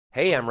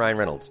Hey, I'm Ryan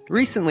Reynolds.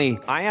 Recently,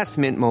 I asked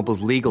Mint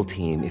Mobile's legal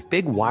team if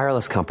big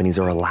wireless companies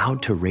are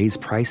allowed to raise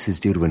prices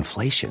due to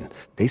inflation.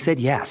 They said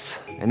yes.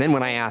 And then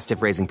when I asked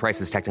if raising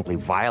prices technically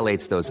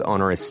violates those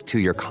onerous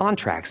two-year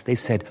contracts, they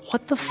said,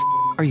 "What the f***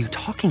 are you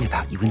talking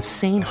about, you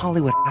insane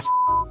Hollywood ass?"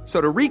 So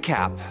to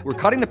recap, we're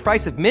cutting the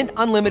price of Mint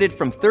Unlimited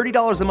from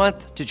 $30 a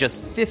month to just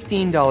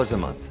 $15 a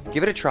month.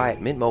 Give it a try at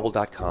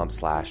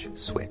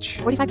mintmobile.com/switch.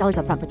 $45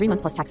 up front for 3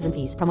 months plus taxes and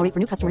fees. Promo rate for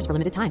new customers for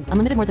limited time.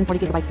 Unlimited more than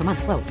 40 gigabytes per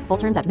month. Slows full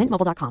terms at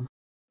mintmobile.com.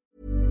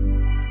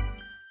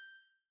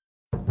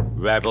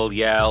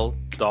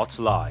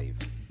 RebelYell.live.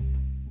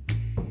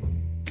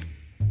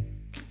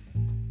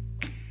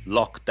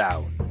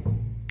 Lockdown.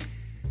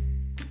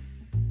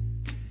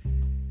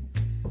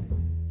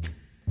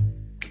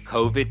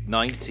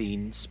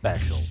 Covid-19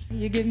 special.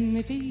 You give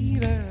me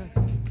fever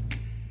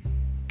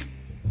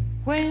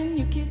when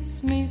you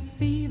kiss me,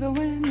 fever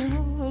when you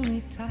hold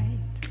me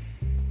tight,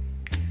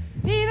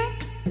 fever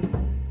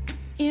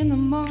in the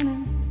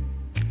morning,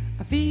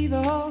 a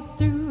fever all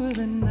through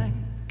the night.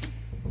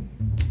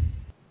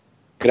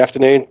 Good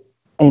afternoon.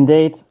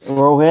 Indeed,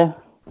 we're all here.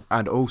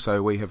 And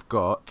also we have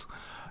got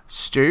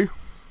Stu.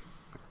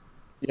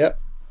 Yep,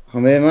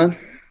 I'm here, man.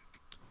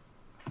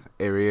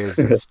 Here he is,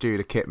 Stu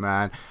the Kit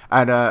Man.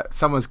 And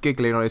someone's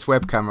giggling on his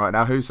webcam right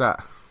now. Who's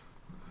that?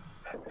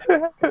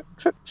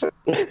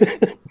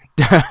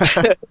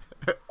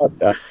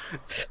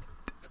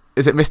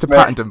 Is it Mr.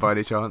 Pattendon by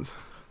any chance?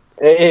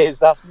 It is,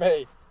 that's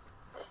me.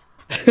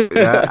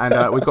 Yeah,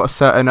 and we've got a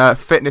certain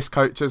fitness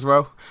coach as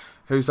well.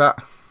 Who's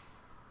that?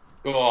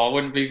 Oh, I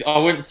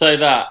wouldn't say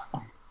that.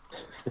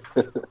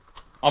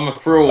 I'm a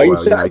fraud. Are you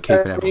sat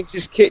in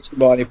Ings' kitchen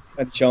by any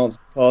chance,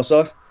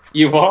 Parser?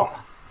 You what?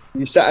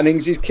 You sat in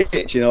Ings'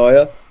 kitchen, are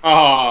you?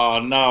 Oh,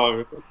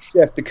 no.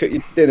 Chef to cook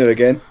your dinner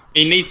again.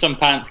 He needs some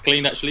pants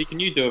cleaned, actually. Can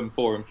you do them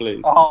for him,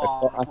 please?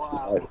 Oh,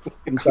 wow.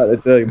 Inside the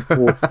doom.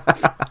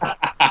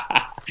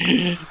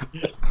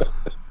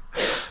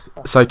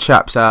 So,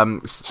 chaps,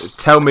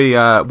 tell me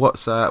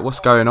what's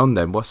going on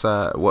then? What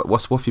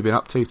have you been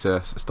up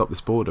to stop this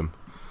boredom?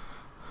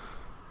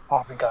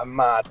 I've been going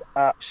mad,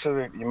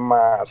 absolutely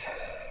mad.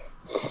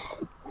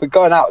 Been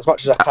going out as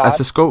much as I can. Has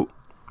the school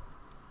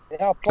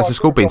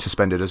been suspended?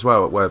 suspended as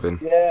well at Worthing?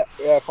 Yeah,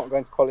 I can't go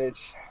into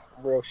college.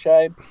 Real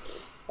shame.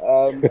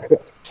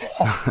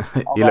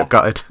 You look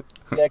gutted.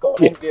 Yeah, got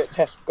an interview at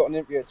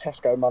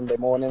Tesco Monday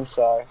morning,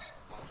 so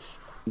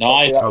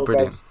nice. Oh,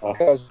 brilliant.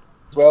 Goes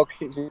well,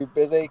 keeps me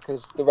busy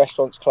because the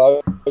restaurant's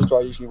closed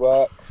where I usually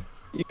work.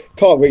 You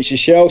can't reach the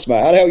shelves,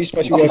 mate. How the hell are you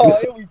supposed to be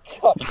working?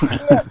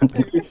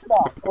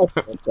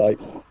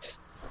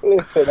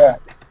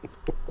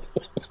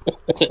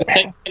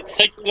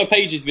 Take a couple of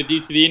pages with you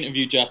to the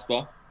interview,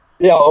 Jasper.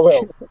 Yeah, I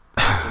will.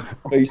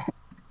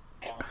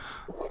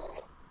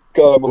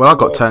 Well, I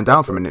got turned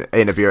down from an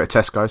interview at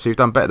Tesco, so you've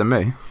done better than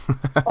me.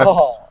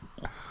 Oh,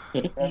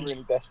 I'm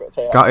really desperate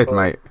to take Gutted,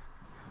 mate.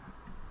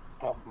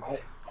 Oh, mate.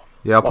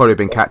 Yeah, I've probably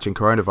been catching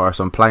coronavirus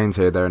on planes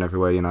here, there and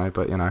everywhere,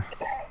 but,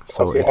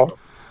 sorted.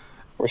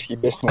 Risky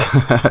business.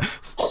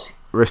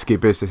 Risky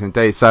business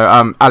indeed.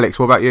 So, Alex,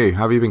 what about you?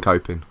 How have you been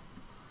coping?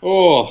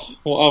 Oh,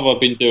 what have I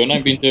been doing? I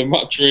haven't been doing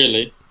much,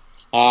 really.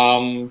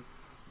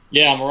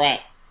 Yeah, I'm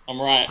alright.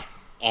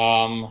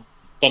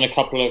 Done a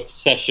couple of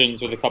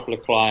sessions with a couple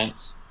of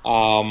clients,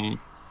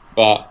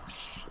 but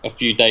a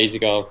few days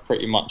ago, I've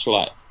pretty much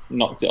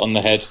knocked it on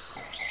the head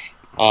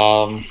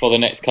for the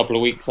next couple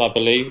of weeks, I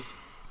believe.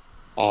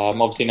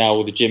 Obviously now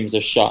all the gyms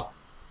are shut,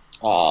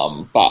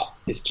 but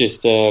it's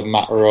just a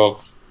matter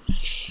of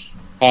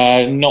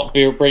not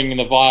bringing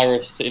the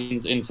virus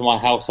into my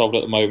household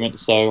at the moment,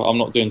 so I'm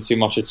not doing too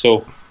much at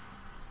all.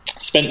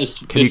 Can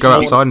you go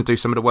outside and do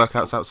some of the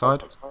workouts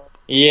outside?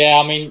 Yeah,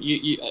 I mean,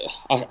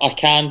 I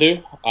can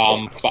do,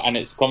 and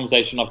it's a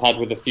conversation I've had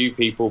with a few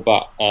people,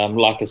 but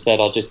like I said,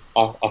 I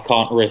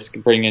can't risk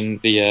bringing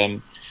the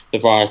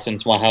virus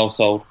into my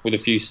household with a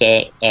few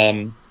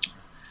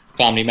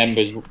family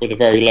members with a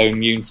very low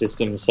immune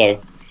system. So,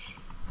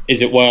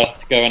 is it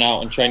worth going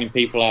out and training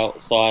people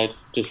outside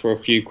just for a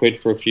few quid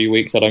for a few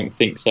weeks? I don't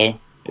think so.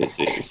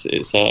 It's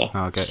I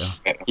get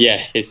that.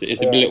 Yeah, it's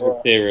a little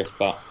serious,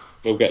 but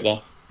we'll get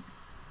there.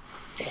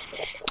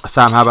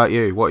 Sam, how about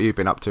you? What have you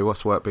been up to?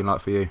 What's work been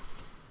like for you?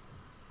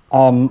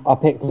 I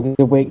picked a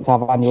good week to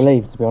have annual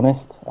leave, to be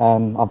honest.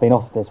 I've been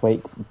off this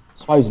week,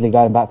 supposedly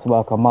going back to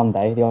work on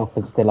Monday. The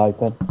office is still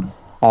open.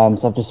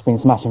 So I've just been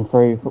smashing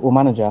through Football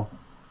Manager.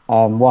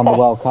 Won the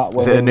World Cup.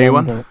 Is it a new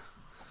one?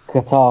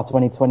 Qatar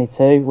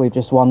 2022. We've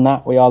just won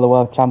that. We are the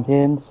world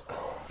champions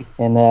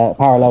in the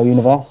parallel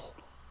universe.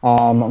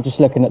 I'm just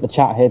looking at the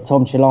chat here.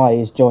 Tom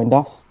Chilai has joined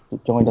us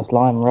live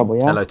on Rebel,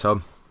 yeah? Hello,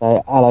 Tom.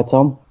 Hello,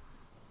 Tom.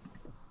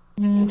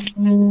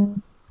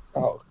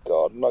 Oh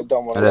God, no!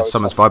 Don't want to. There's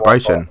someone's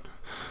vibration.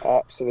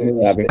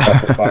 Absolutely.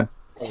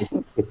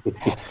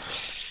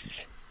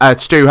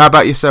 Stu, how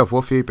about yourself?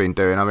 What have you been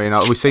doing? I mean,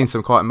 we've seen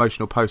some quite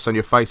emotional posts on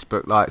your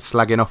Facebook, like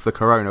slagging off the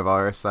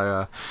coronavirus.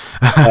 So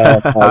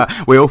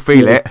we all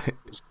feel it.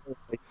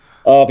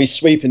 I'll be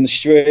sweeping the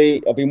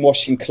street. I've been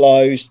washing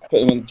clothes,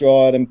 putting them on the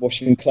dryer, and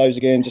washing clothes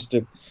again, just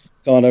to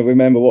kind of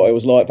remember what it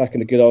was like back in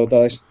the good old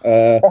days.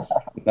 No,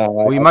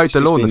 well, you mowed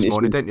the lawn this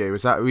morning, didn't you?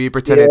 Were you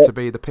pretending to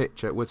be the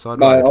pitch at Woodside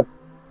Road?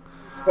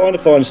 I'm trying to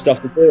find stuff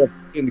to do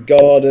in the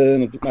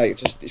garden.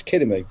 Mate, it's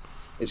killing me.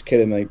 It's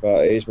killing me,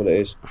 but it is what it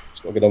is.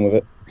 Just got to get on with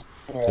it.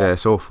 Yeah,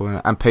 it's awful. Isn't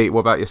it? And Pete,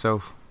 what about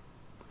yourself?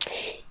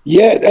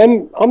 Yeah,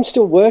 I'm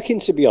still working,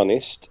 to be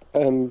honest.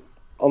 I'm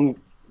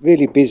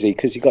really busy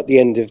because you got the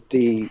end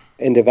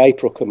of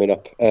April coming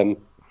up, end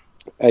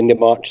of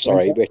March,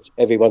 sorry, which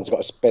everyone's got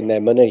to spend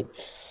their money.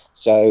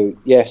 So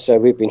so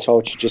we've been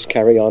told to just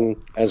carry on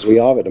as we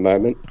are at the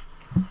moment.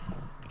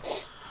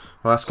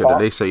 Well, that's good at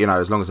least. So,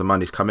 as long as the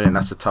money's coming in,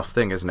 that's a tough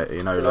thing, isn't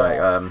it?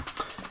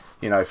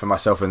 For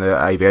myself in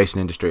the aviation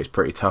industry, it's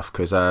pretty tough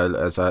because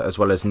as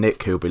well as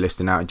Nick, who'll be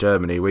listing out in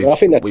Germany, we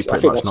pretty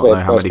much not know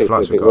how many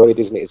flights we've got. Worried,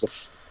 isn't it?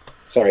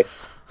 Sorry.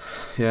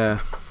 Yeah.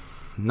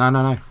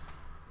 No.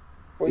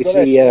 It's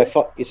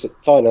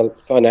the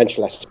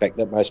financial aspect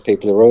that most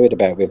people are worried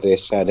about with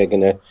this, how they're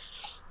going to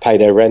pay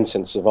their rent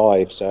and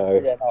survive.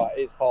 So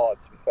it's hard,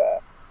 to be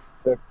fair,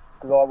 because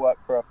I work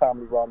for a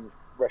family-run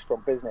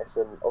restaurant business,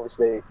 and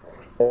obviously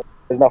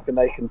there's nothing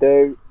they can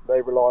do.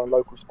 They rely on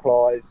local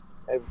supplies,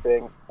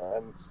 everything,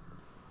 and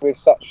with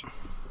such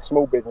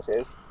small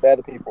businesses, they're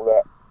the people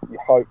that you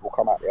hope will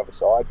come out the other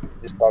side. You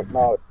just don't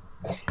know.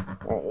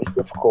 It's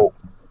difficult.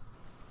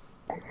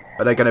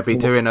 Are they going to be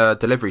doing a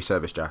delivery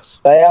service, Jas?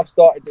 They have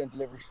started doing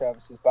delivery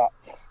services, but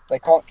they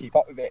can't keep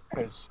up with it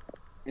because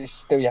you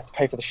have to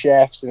pay for the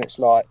chefs, and it's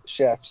like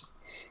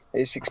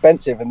it's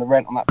expensive, and the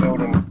rent on that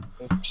building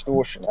is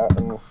extortionate,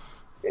 and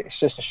it's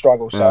just a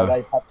struggle. So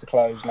they've had to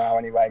close now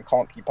anyway and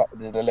can't keep up with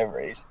the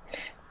deliveries.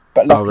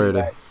 But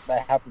luckily they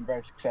have been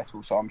very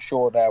successful, so I'm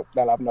sure they'll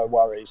have no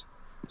worries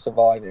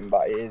surviving.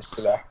 But it's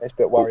a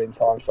bit worrying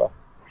times for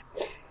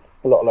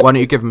a lot. Why don't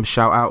you give them a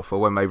shout out for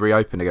when they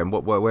reopen again?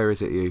 Where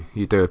is it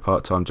you do a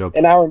part-time job?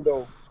 In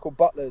Arundel. It's called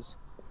Butlers.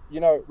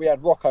 We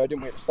had Rocco,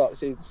 didn't we, at the start of the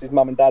season? It's his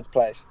mum and dad's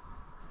place.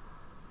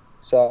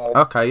 So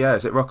okay, yeah,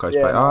 is it Rocco's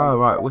place? Oh,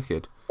 right,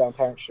 wicked. Down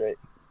Parent Street.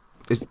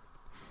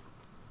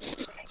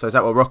 So is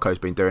that what Rocco's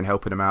been doing,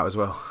 helping him out as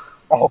well?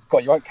 Oh God,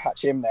 you won't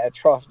catch him there.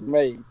 Trust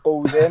me.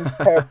 Balls in,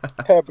 pair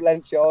of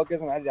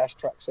Balenciagas and Adidas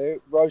tracksuit.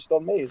 Roast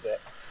on me, is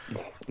it?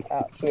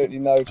 Absolutely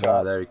no chance.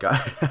 Oh, there we go.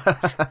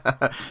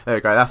 There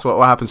we go. That's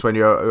what happens when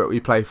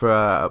you play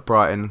for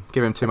Brighton.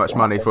 Give him too much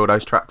money for all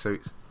those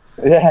tracksuits.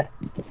 Yeah,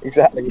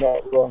 exactly.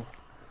 Not wrong.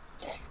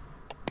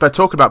 But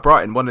talking about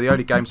Brighton, one of the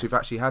only games we've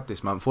actually had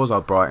this month was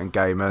our Brighton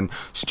game. And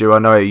Stu, I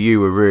know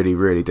you were really,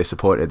 really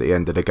disappointed at the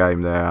end of the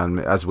game there, and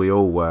as we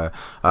all were.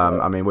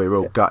 We were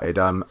all gutted.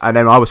 And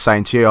then I was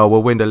saying to you,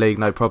 we'll win the league,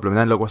 no problem. And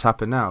then look what's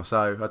happened now.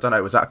 So, I don't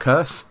know, was that a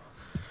curse?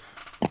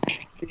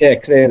 Yeah,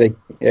 clearly.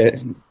 Yeah,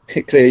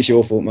 clearly it's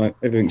your fault, mate.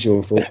 Everything's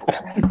your fault.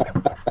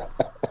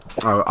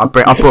 I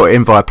brought it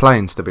in via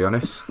planes, to be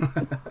honest.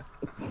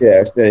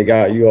 Yeah, there you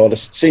go. You are the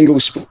single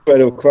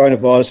spread of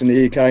coronavirus in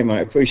the UK,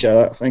 mate. Appreciate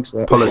that. Thanks for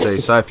that.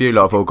 Apologies. So if you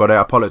lot have all got it,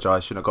 I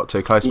apologise. Shouldn't have got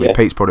too close to me.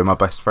 Pete's probably my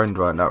best friend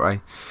right now,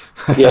 right?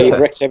 Yeah, you've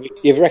wrecked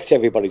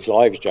everybody's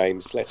lives,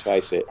 James. Let's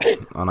face it.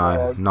 I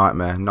know.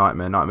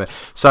 Nightmare.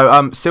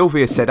 So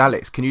Sylvia said,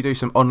 Alex, can you do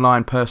some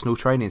online personal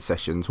training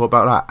sessions? What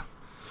about that?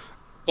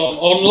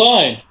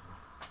 Online?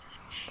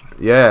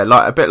 Yeah,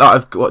 like a bit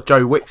like what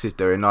Joe Wicks is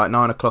doing, like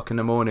 9 o'clock in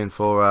the morning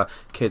for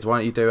kids. Why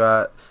don't you do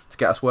to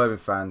get us Worthing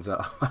fans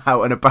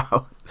out and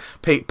about?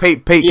 Pete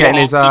getting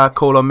his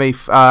call on me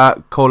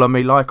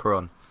Leica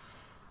on.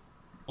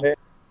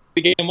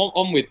 We get him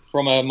on with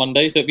from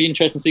Monday, so it'd be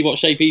interesting to see what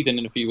shape he's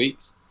in a few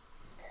weeks.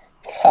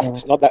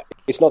 It's not that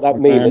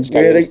me that's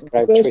going really.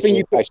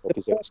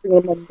 The first thing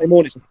on Monday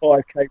morning is a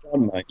 5k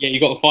run, mate.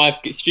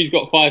 Yeah, Stu's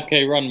got a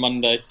 5k run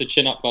Monday, so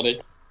chin up, buddy.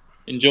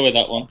 Enjoy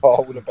that one. Oh,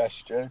 all the best,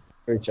 Stu.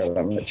 Appreciate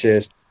that, mate.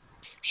 Cheers.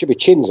 Should be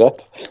chins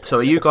up. So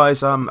are you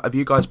guys have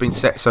you guys been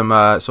set some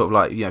sort of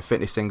like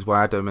fitness things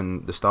by Adam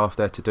and the staff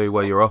there to do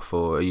while you're off,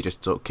 or are you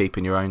just sort of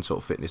keeping your own sort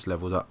of fitness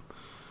levels up?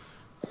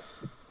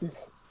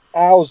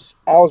 Al's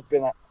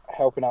been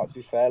helping out, to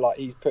be fair. Like,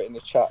 he's put in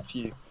the chat a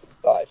few,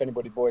 like, if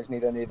anybody boys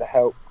need any of the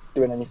help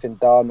doing anything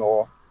done,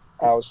 or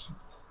Al's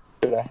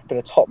been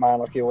a top man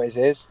like he always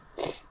is,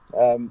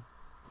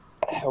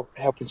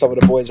 helping some of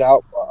the boys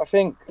out. But I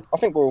think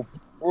we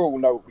all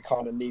know what we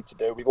kind of need to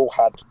do. We've all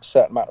had a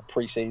certain amount of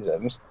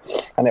pre-seasons,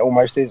 and it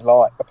almost is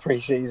like a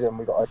pre-season.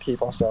 We've got to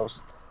keep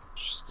ourselves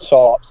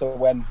sharp, so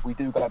when we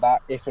do go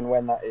back, if and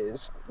when that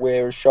is,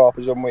 we're as sharp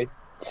as when we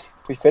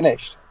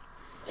finished.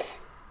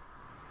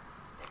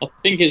 I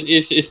think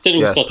it's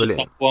still such a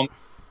tough one,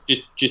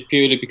 just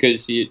purely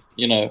because you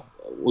know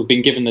we've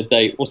been given the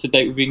date. What's the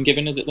date we've been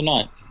given? Is it the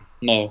 9th?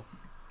 No,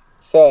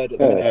 3rd.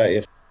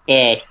 30th.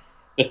 The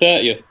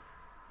 30th.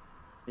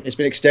 It's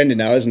been extended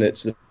now, isn't it?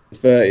 To the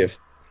 30th.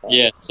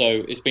 Yeah, so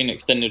it's been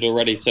extended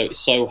already. So it's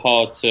so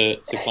hard to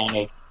kind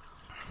of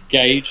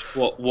gauge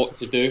what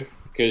to do,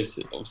 because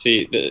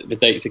obviously the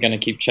dates are going to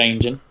keep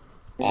changing.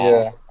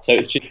 Yeah. So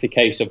it's just a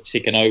case of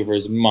ticking over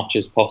as much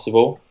as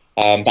possible.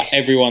 But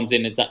everyone's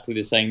in exactly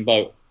the same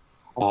boat.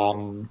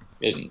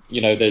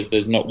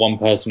 There's not one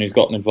person who's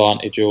got an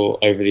advantage or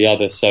over the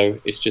other, so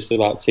it's just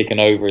about ticking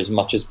over as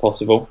much as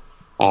possible.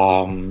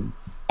 And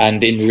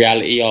in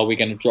reality, are we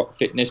going to drop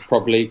fitness?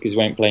 Probably, because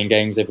we ain't playing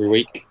games every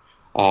week.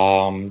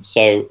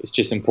 So it's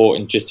just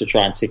important just to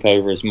try and tick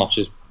over as much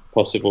as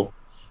possible.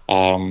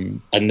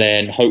 And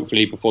then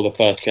hopefully before the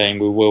first game,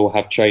 we will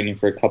have training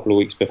for a couple of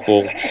weeks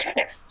before,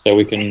 so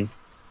we can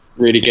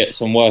really get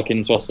some work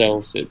into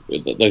ourselves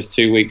those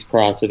 2 weeks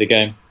prior to the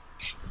game.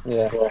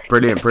 Yeah,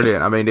 brilliant.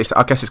 I mean,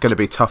 I guess it's going to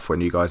be tough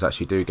when you guys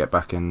actually do get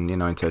back in,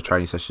 into a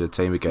training session of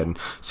the team again.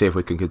 See if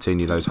we can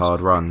continue those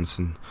hard runs.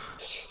 And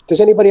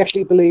does anybody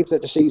actually believe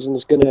that the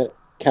season's going to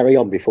carry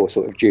on before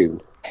sort of June?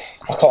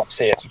 I can't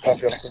see it, to be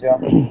perfectly honest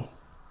with you.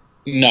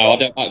 No, I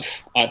don't.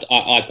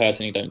 I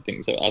personally don't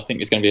think so. I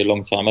think it's going to be a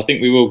long time. I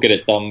think we will get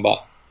it done,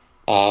 but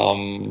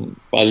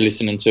by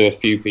listening to a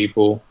few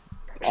people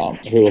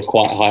who are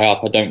quite high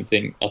up, I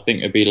think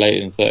it'll be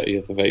later than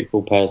 30th of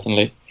April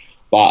personally.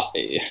 But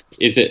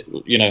is it,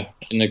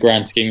 in the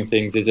grand scheme of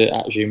things, is it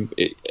actually?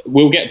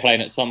 We'll get playing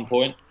at some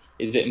point.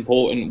 Is it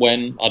important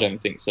when? I don't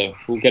think so.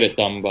 We'll get it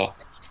done, but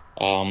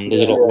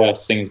there's a lot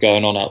worse things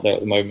going on out there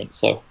at the moment.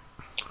 So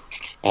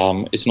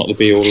it's not the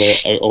be all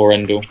or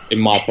end all, in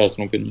my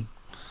personal opinion.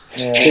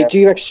 Yeah. So do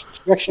you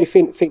actually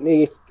think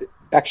this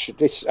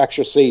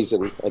actual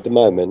season at the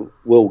moment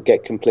will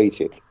get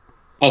completed?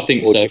 I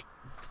think so.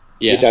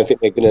 Yeah. You don't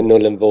think they're going to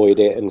null and void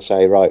it and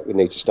say, right, we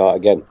need to start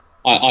again?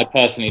 I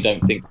personally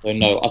don't think so.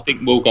 No, I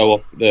think we'll go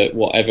off the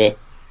whatever.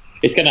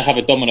 It's going to have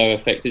a domino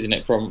effect, isn't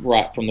it? From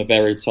the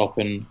very top,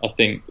 and I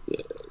think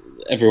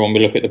everyone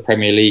will look at the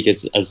Premier League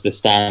as the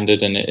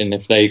standard, and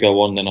if they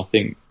go on, then I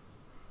think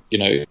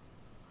we'll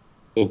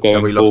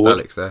go we forward lost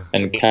Alex there.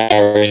 and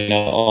carrying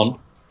on.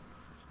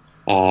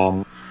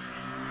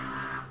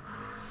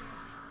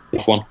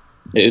 Tough one.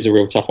 It is a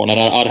real tough one, and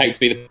I'd hate to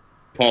be the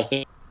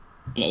person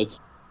at the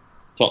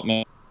top.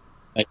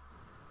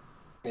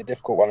 A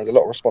difficult one. There's a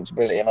lot of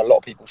responsibility on a lot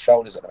of people's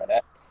shoulders at the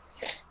minute,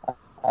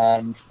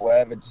 and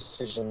whatever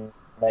decision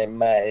they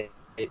make,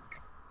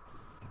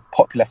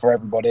 popular for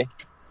everybody.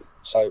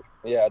 So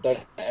yeah, I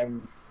don't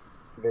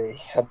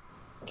envy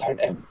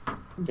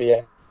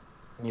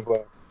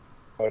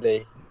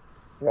anybody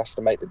who has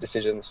to make the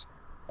decisions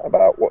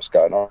about what's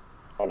going on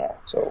now.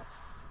 So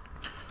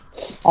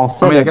I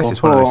guess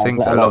it's one of those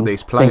things that a lot of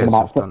these players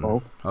have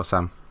done. Oh,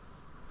 Sam.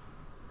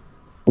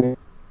 Go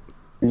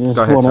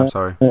ahead, Sam.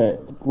 Sorry.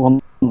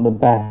 Want the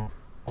best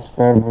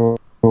for everyone,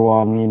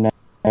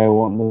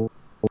 want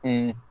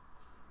the.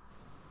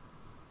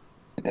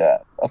 Yeah,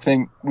 I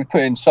think we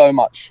put in so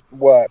much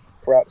work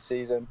throughout the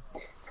season,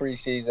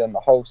 pre-season, the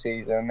whole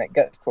season. It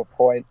gets to a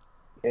point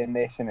in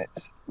this, and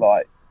it's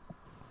like,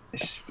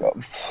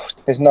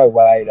 there's no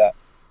way that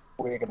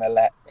we're going to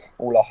let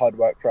all our hard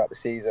work throughout the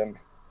season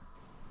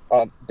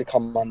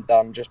become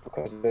undone just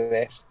because of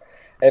this.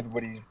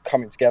 Everybody's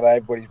coming together,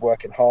 everybody's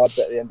working hard,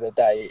 but at the end of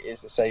the day, it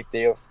is the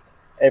safety of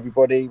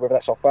everybody, whether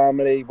that's our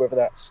family, whether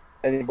that's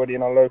anybody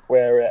in our local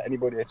area,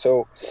 anybody at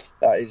all.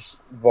 That is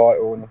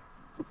vital, and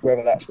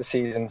whether that's the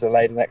season's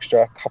delayed an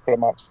extra couple of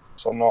months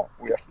or not,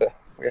 we have to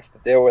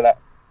deal with that.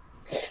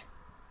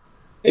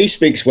 He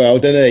speaks well,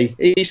 doesn't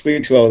he? He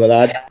speaks well, the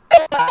lad.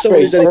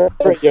 Someone who's a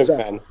young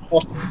man.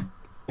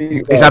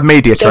 He's had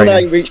media training. Someone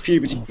ain't reached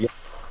puberty yet.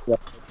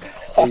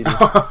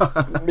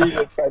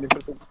 Media training for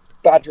the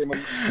badgering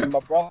my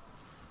brother.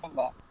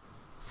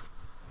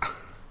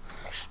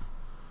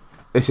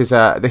 This is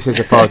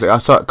as far as I'm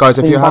sorry, guys.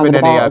 If you're having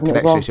any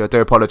connection issue, I do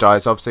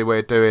apologise. Obviously,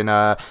 we're doing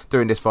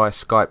this via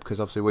Skype because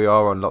obviously we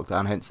are on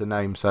lockdown, hence the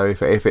name. So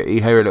if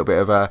you hear a little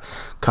bit of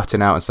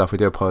cutting out and stuff, we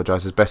do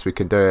apologise as best we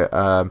can do it.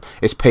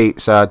 It's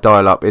Pete's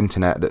dial-up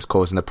internet that's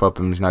causing the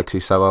problems, because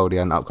he's so old he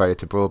hasn't upgraded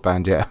to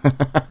broadband yet.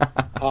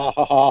 Ha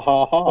ha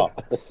ha ha.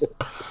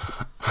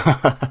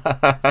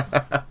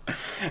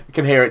 You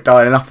can hear it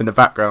dialing up in the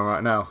background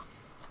right now.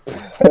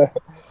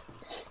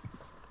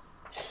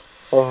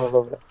 Oh, I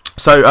love it.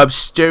 So,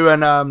 Stu,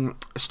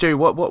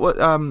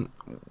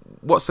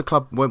 what's the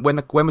club?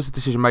 When was the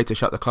decision made to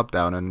shut the club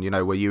down? And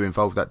were you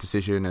involved in that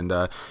decision? And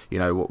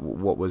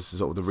what was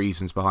sort of the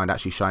reasons behind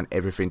actually shutting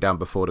everything down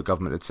before the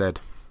government had said?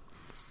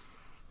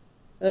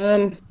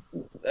 I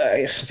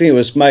think it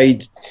was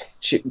made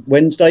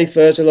Wednesday,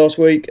 Thursday last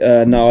week.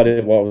 No, I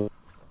didn't. Well, it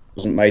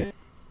wasn't made.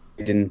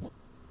 I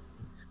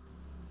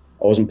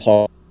wasn't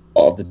part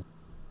of the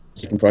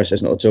decision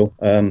process, not at all.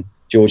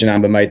 George and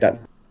Amber made that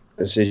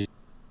decision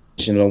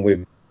along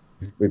with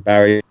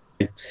Barry.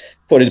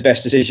 Probably the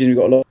best decision. We've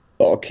got a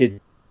lot of kids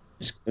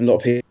and a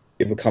lot of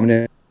people coming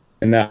in,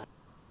 and that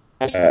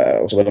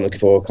also what I'm looking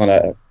for, kind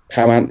of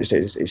paramount.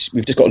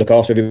 We've just got to look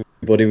after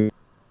everybody,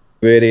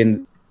 really,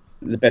 and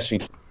the best thing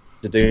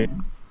to do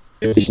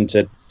is decision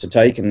to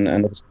take, and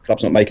the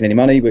club's not making any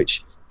money,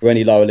 which for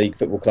any lower league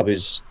football club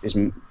is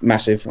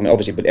massive. I mean,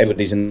 obviously, but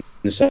everybody's in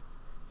the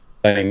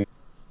same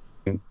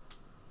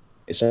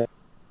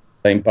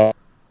boat.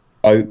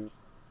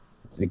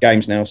 The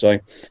games now, so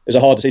it was a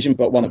hard decision,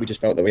 but one that we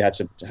just felt that we had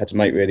to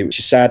make, really, which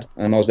is sad.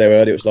 I was there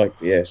earlier. It was like,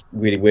 it's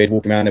really weird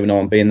walking around there with no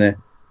one being there.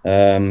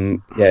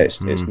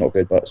 It's not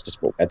good, but it's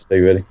just what we had to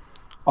do, really.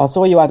 I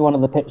saw you had one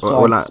of the pitch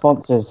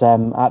sponsors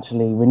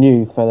actually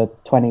renew for the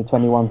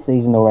 2021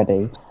 season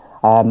already.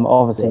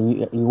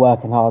 Obviously, you're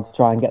working hard to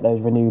try and get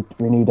those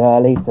renewed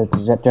early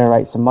to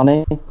generate some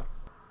money.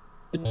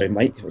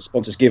 Mate, what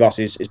sponsors give us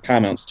is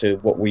paramount to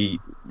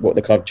what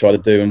the club try to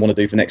do and want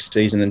to do for next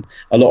season. And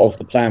a lot of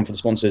the plan for the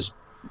sponsors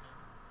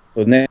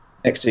for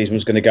next season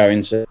was going to go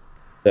into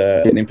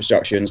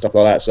infrastructure and stuff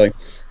like that. So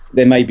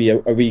there may be a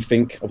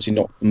rethink, obviously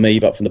not from me,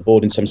 but from the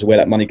board in terms of where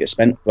that money gets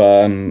spent.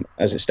 But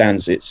as it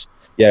stands,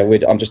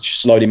 I'm just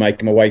slowly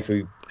making my way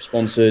through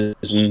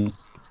sponsors, and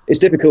it's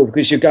difficult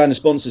because you're going to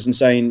sponsors and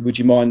saying, would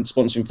you mind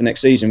sponsoring for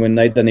next season, when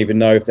they don't even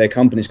know if their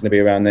company's going to be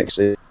around next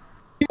season.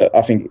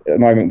 I think at the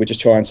moment we're just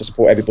trying to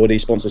support everybody,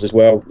 sponsors as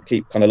well,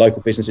 keep kind of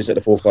local businesses at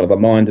the forefront of our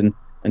mind, and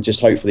just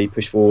hopefully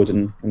push forward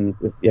and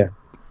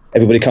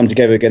everybody come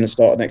together again and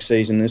start next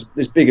season.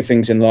 There's bigger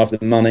things in life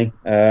than money,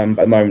 but at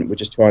the moment we're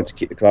just trying to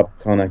keep the club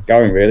kind of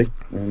going, really,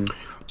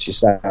 which is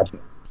sad.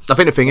 I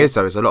think the thing is,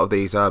 though, is a lot of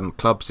these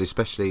clubs,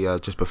 especially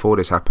just before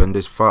this happened,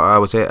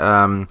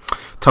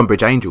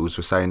 Tunbridge Angels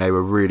were saying they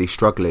were really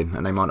struggling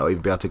and they might not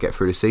even be able to get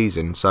through the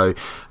season. So,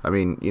 I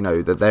mean,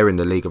 that they're in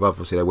the league above.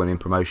 Obviously, they went in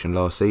promotion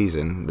last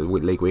season, the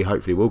league we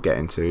hopefully will get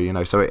into.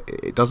 So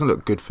it doesn't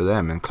look good for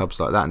them and clubs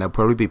like that. And there'll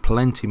probably be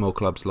plenty more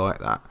clubs like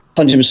that.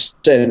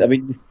 100%. I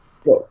mean,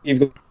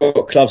 you've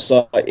got clubs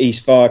like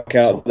East Fark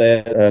out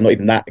there. Not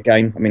even that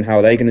game. I mean, how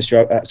are they going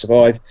to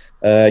survive?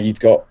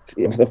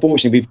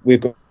 Unfortunately,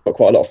 we've got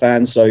quite a lot of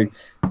fans, so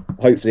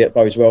hopefully it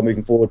bodes well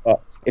moving forward.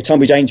 But if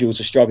Tunbridge Angels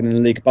are struggling in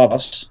the league above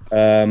us,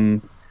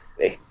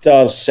 it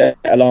does set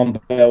alarm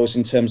bells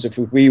in terms of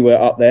if we were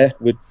up there,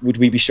 would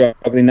we be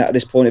struggling at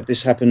this point if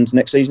this happened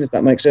next season, if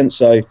that makes sense?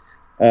 So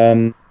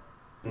it's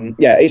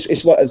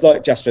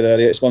like Jas said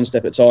earlier, it's one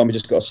step at a time. We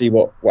just got to see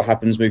what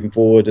happens moving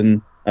forward.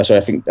 And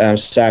I think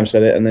Sam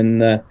said it, and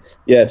then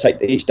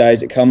take each day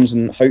as it comes,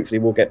 and hopefully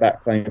we'll get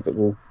back playing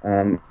football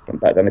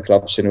back down the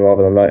club sooner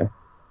rather than later.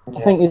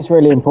 I think it's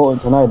really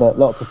important to know that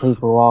lots of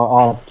people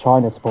are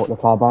trying to support the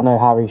club. I know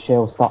Harry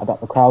Shield started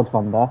up the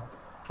crowdfunder.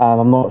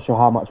 I'm not sure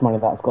how much money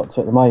that's got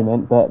to at the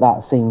moment, but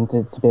that seemed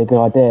to be a good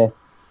idea.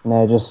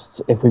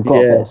 Just if we've got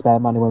a bit of spare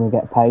money when we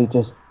get paid,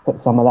 just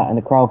put some of that in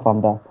the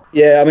crowdfunder.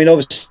 Yeah, I mean,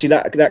 obviously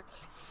that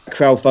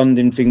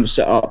crowdfunding thing was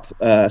set up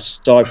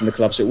aside from the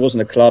club, so it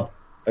wasn't a club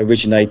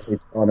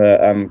originated on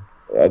a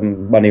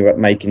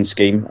money-making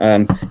scheme.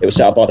 It was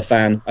set up by a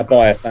fan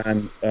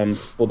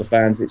for the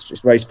fans.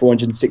 It's raised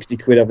 460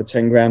 quid over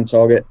 10 grand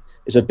target.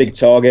 It's a big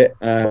target.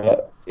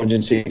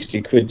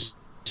 460 quid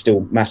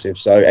still massive.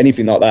 So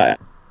anything like that,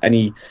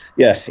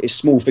 it's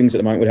small things at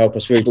the moment would help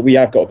us through. But we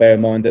have got to bear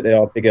in mind that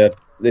there are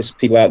there's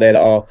people out there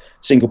that are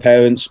single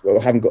parents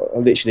or haven't got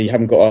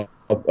a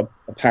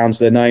pound to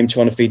their name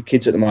trying to feed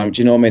kids at the moment.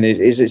 Do you know what I mean?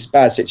 It's a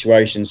bad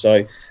situation.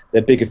 So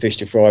they're bigger fish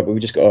to fry, but we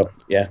just got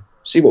to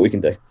see what we can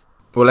do.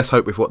 Well, let's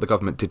hope with what the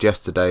government did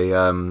yesterday,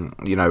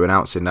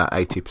 announcing that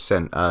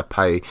 80%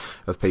 pay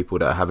of people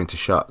that are having to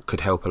shut could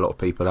help a lot of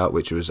people out,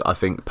 which was, I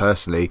think,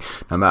 personally,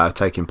 no matter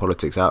taking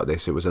politics out of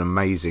this, it was an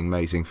amazing,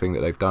 amazing thing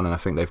that they've done. And I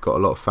think they've got a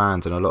lot of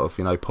fans and a lot of,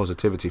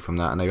 positivity from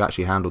that. And they've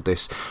actually handled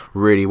this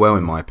really well,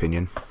 in my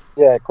opinion.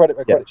 Yeah, credit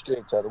due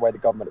to the way the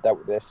government have dealt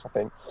with this. I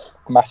think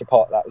a massive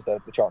part of that was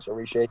the Chancellor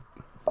Rishi.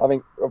 I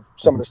think of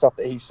some of the stuff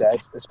that he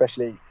said,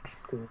 especially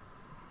because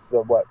I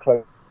work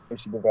closely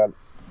with a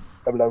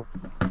local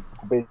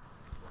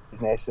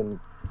business, and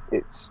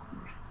it's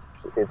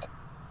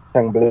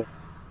unbelievable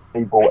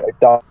what they've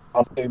done.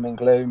 Doom and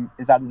gloom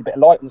is adding a bit of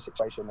light on the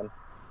situation, and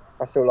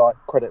I feel like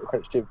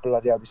credit's due.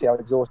 Bloody hell, you see how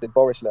exhausted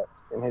Boris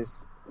looked in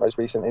his most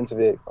recent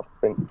interview. I've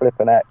been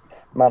flipping out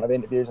amount of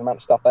interviews, amount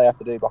of stuff they have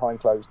to do behind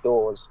closed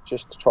doors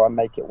just to try and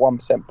make it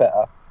 1%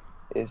 better.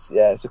 It's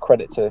a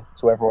credit to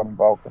everyone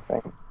involved, I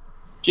think.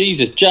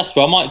 Jesus,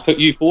 Jasper, I might put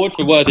you forward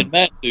for word in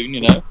mayor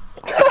soon,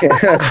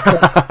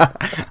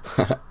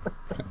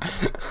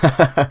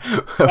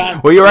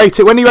 Well, you're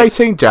 18. When are you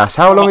 18, Jas?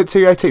 How long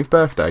until your 18th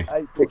birthday?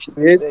 6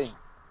 years.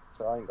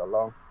 So I ain't got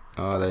long.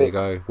 Oh, there you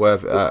go.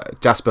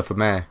 Jasper for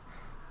mayor.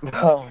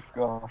 Oh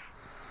God.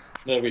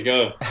 There we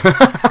go.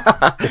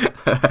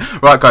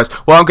 Right, guys.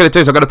 What I'm going to do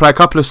is I'm going to play a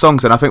couple of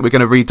songs, and I think we're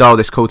going to redial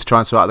this call to try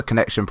and sort out the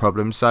connection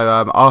problem. So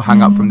I'll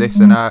hang up from this,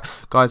 and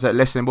guys that are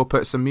listening, we'll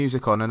put some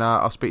music on, and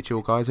I'll speak to you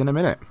all guys in a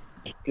minute.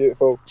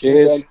 Beautiful.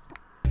 Cheers.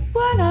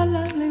 What a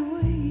lovely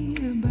way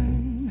to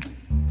burn.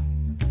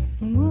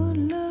 What a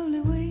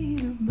lovely way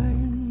to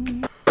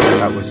burn.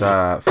 That was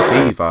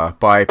Fever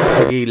by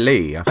Peggy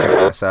Lee. I think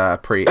that's a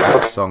pretty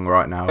apt song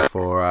right now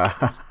for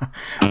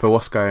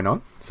what's going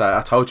on. So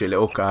I told you, a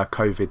little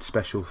COVID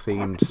special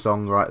themed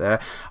song right there.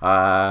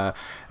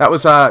 That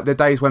was the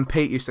days when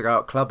Pete used to go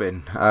out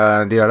clubbing.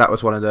 And that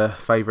was one of the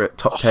favourite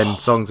top 10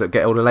 songs that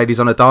get all the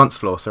ladies on the dance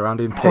floor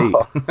surrounding Pete.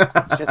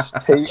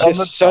 It's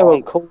just so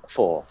uncalled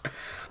for.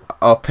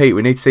 Oh, Pete,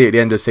 we need to see you at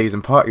the end of the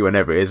season party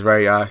whenever it is,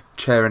 very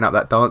cheering up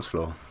that dance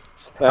floor.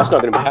 That's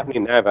not going to be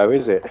happening now, though,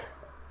 is it?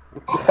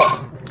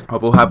 Oh,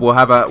 we'll have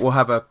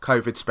a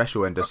COVID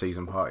special end of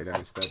season party then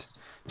instead,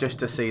 just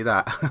to see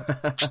that.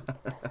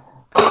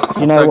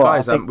 Do you know So, what?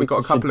 guys, I think we've got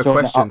a should couple of join it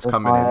questions up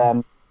with coming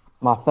in.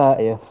 My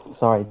 30th,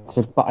 sorry,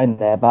 just butt in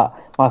there, but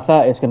my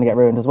 30th is going to get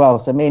ruined as well.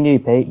 So me and you,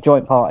 Pete,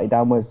 joint party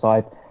down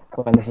Woodside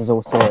when this is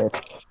all sorted.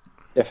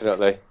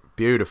 Definitely.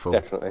 Beautiful.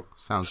 Definitely.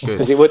 Sounds good.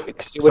 Because it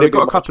would. So we've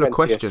got a couple of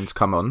questions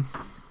come on.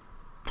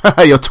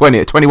 You're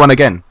 21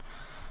 again.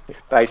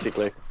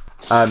 Basically.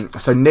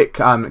 So Nick,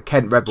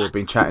 Kent Rebel have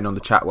been chatting on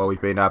the chat while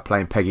we've been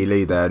playing Peggy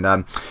Lee there,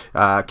 and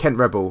Kent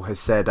Rebel has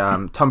said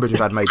Tunbridge have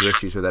had major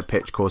issues with their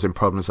pitch, causing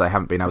problems they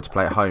haven't been able to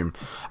play at home.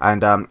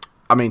 And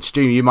I mean,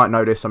 Stu, you might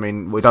know this. I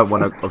mean, we don't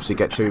want to obviously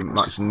get too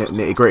much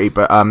nitty gritty,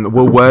 but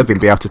will Worthing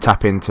be able to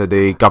tap into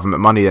the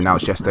government money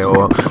announced yesterday,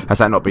 or has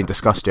that not been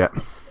discussed yet?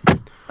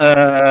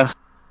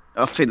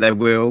 I think they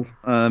will.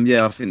 I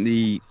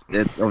think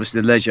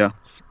obviously the leisure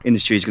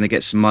industry is going to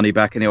get some money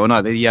back in it. Or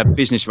no, the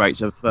business rates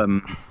have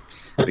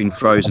been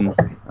frozen.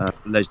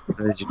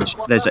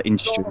 Leisure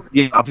industry.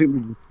 Yeah, I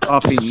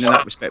think in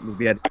that respect we'll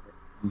be able to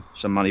get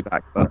some money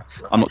back, but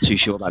I'm not too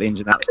sure about the ins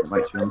and outs of it,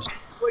 mate, to be honest.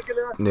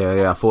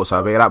 Yeah, I thought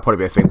so. But that'd probably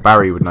be a thing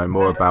Barry would know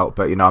more about.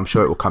 But I'm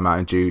sure it will come out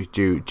in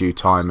due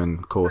time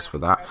and course for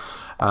that.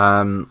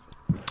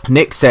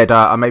 Nick said,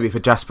 maybe for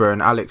Jasper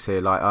and Alex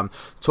here,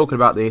 talking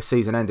about the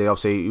season ending,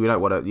 obviously, we don't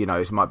want to,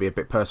 it might be a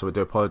bit personal, we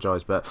do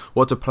apologise, but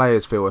what do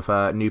players feel if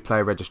new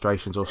player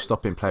registrations or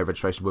stopping player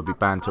registration would be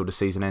banned till the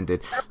season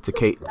ended to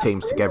keep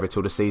teams together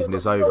till the season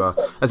is over?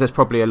 As there's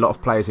probably a lot of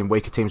players in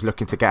weaker teams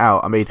looking to get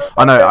out. I mean,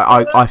 I know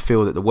I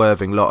feel that the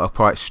Worthing lot are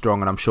quite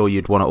strong, and I'm sure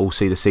you'd want to all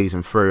see the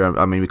season through.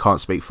 I mean, we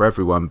can't speak for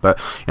everyone, but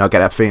I get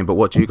that feeling. But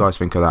what do you guys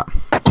think of that?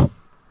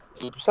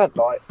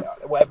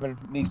 100%, whatever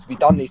needs to be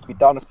done.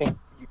 I think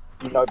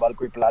you know by the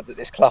group of lads at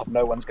this club,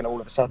 no one's going to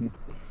all of a sudden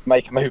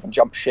make a move and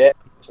jump ship.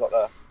 It's not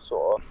the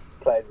sort of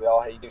players we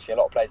are. You do see a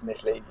lot of players in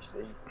this league. You see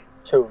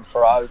to and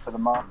fro for the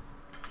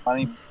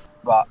money,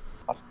 but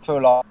I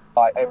feel like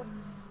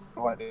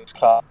everyone at this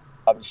club,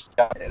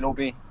 it'll all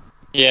be.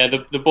 Yeah,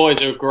 the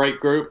boys are a great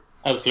group.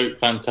 Absolutely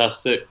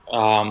fantastic.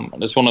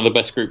 It's one of the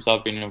best groups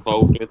I've been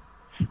involved with.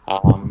 It's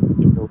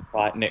a real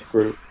tight knit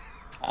group,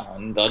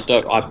 and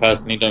I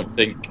personally don't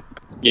think.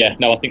 Yeah,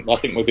 no, I think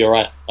we'll be all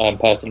right,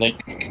 personally.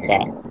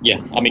 But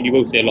yeah, I mean, you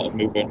will see a lot of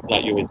movement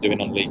like you always do in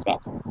league. But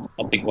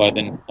I think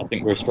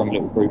we're a strong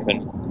little group,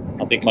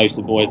 and I think most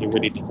of the boys are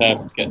really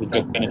determined to get the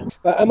job finished.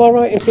 But am I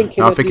right in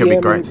thinking? I think it'd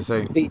be great to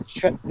see.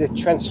 The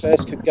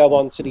transfers could go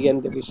on to the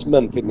end of this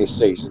month in this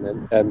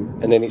season, and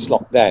then it's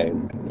locked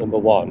down. Number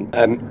one,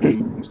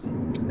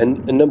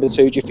 and number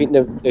two, do you think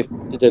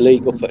the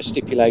league will put a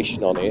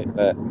stipulation on it?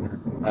 But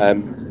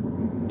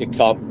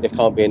there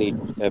can't be any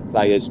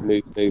players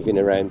moving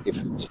around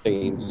different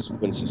teams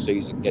once the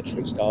season gets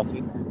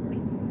restarted.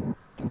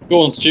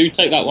 Go on, Stu,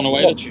 take that one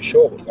away. I'm not too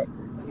sure.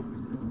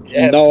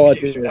 Yeah, no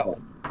idea.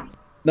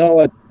 No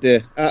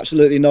idea.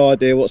 Absolutely no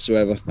idea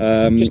whatsoever.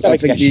 Just I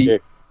think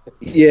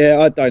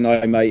I don't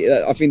know, mate.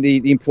 I think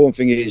the important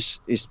thing is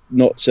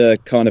not to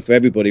kind of for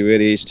everybody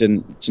really is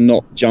to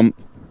not jump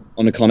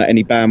on a kind of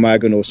any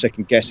bandwagon or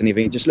second guess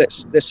anything. Just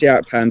let's see how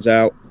it pans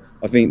out.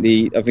 I think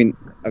the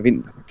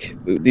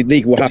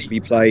league will have to be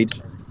played.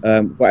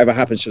 Whatever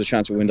happens to the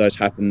transfer windows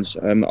happens.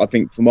 I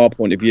think from our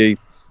point of view,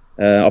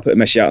 I put a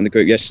message out in the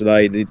group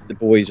yesterday. The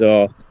boys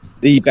are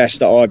the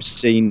best that I've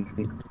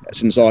seen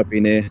since I've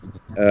been here.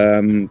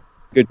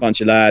 Good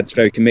bunch of lads,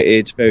 very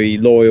committed, very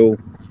loyal,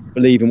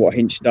 believe in what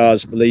Hinch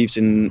does, believes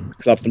in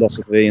club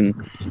philosophy, and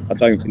I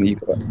don't think you've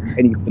got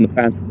any from the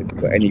fans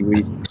got any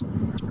reason to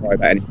worry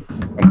about anything.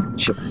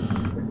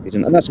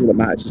 And that's all that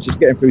matters. It's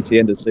just getting through to the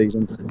end of the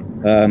season.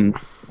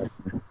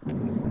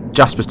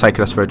 Jasper's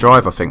taking us for a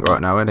drive, I think, right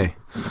now, isn't he?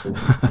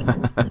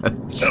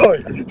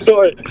 Sorry. I've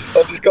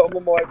just got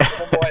on my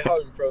way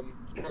home from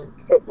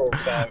football.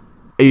 So.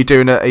 Are you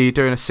doing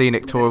a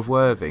scenic tour of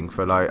Worthing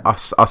for like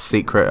us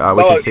secret?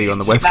 We can see you on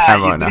the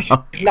webcam right now.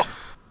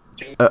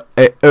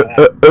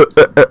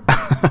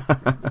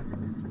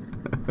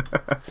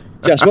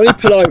 Just when you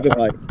pull over,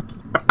 mate.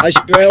 As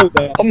your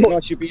elder, I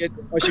should be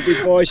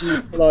advising you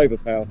to pull over,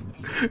 pal.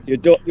 You're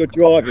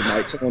driving,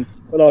 mate. Come on,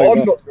 pull over.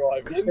 I'm not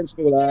driving. Be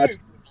sensible, lad.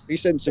 Be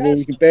sensible.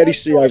 You can barely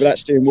see over that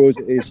steering wheel as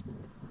it is.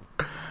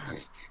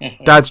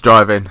 Dad's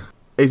driving.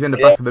 He's in the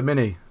back of the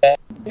Mini. Yeah,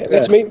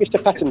 let's meet Mr.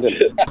 Pattenden.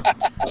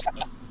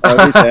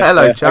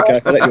 Hello, Chuck. Okay,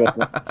 I'll let you off.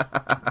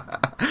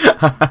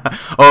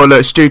 Oh,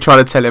 look, Stu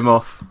trying to tell him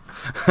off.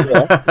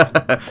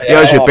 Yeah. He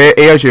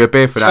owes you a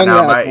beer for that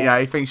now, mate.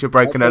 He thinks you're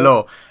breaking the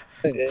law.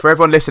 For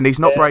everyone listening, he's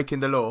not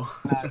breaking the law.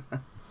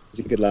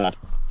 He's a good lad.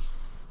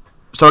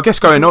 So I guess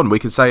going on, we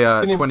could say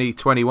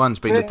 2021's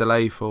been a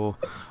delay for.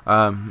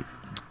 We're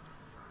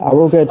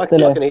all good.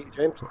 Still here.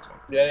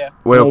 Yeah.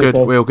 We're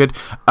all good.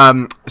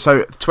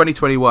 So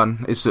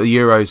 2021 is the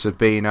Euros have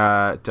been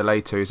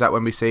delayed to. Is that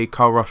when we see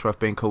Carl Rushworth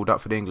being called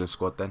up for the England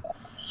squad then?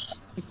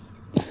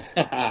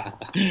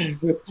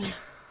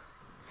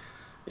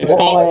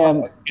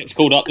 Gets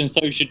called up, then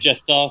so should Jess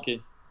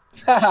Starkey.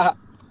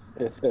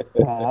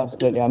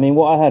 Absolutely. I mean,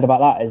 what I heard about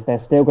that is they're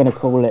still going to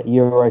call it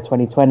Euro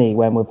 2020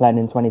 when we're playing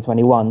in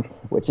 2021,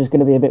 which is going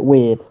to be a bit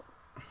weird.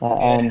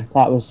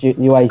 That was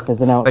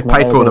UEFA's announcement. They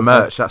paid for all the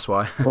merch, that's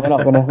why. We're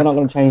not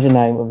gonna change the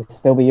name. It will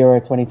still be Euro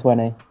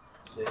 2020.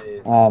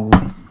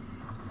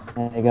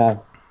 There you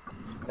go.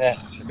 Yeah,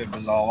 it's a bit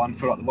bizarre one. I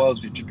feel like the world's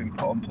just been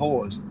put on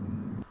pause.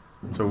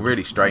 It's a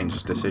really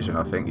strange decision,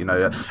 I think.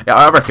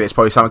 I reckon it's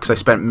probably something because they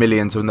spent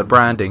millions on the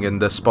branding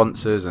and the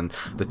sponsors and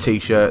the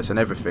T-shirts and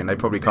everything. They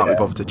probably can't be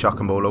bothered to chuck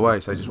them all away,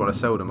 so they just want to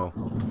sell them all.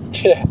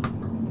 Yeah.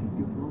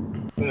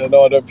 No,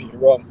 I don't think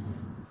you're wrong.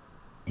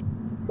 The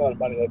amount of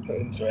money they put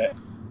into it.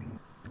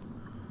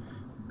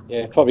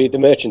 Yeah, probably the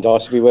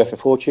merchandise will be worth a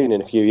fortune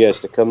in a few years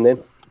to come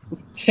then.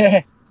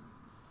 Yeah.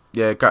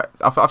 Yeah,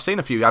 I've seen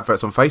a few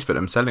adverts on Facebook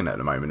them selling it at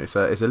the moment. It's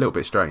a little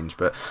bit strange,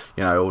 but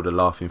all the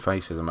laughing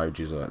faces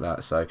emojis like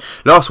that. So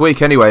last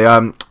week anyway,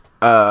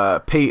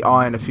 Pete,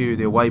 I and a few of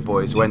the away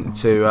boys went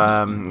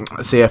to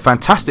see a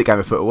fantastic game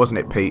of football, wasn't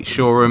it, Pete?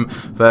 Shoreham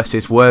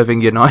versus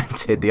Worthing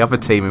United, the other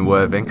team in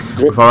Worthing,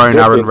 with our own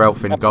Aaron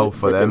Ralph in goal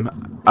for them.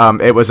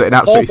 It was an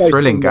absolutely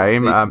thrilling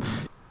game.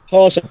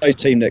 Parsons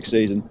team next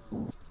season.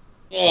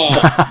 Oh,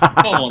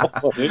 come on.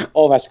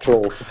 Oh, that's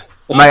cruel.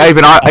 Mate,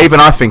 even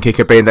I think he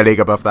could be in the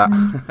league above that.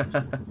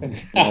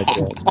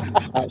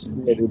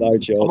 Absolutely no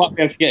chance. I might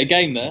be able to get a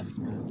game there.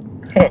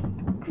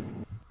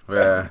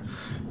 Yeah,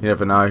 you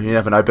never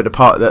know. But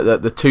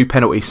the two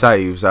penalty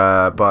saves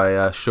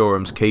by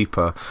Shoreham's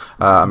keeper,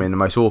 the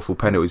most awful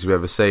penalties we've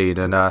ever seen.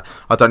 And I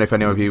don't know if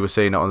any of you were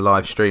seeing it on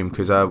live stream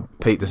because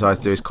Pete decided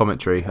to do his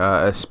commentary,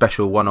 a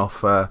special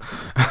one-off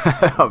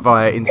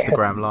via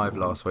Instagram Live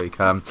last week.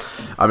 I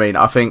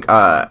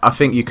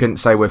think you couldn't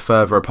say we're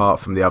further apart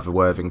from the other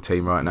Worthing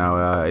team right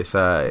now.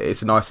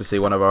 It's nice to see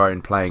one of our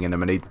own playing in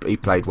them, and he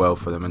played well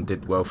for them and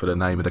did well for the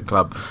name of the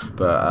club.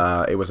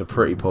 But it was a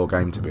pretty poor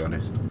game, to be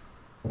honest.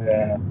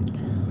 Yeah.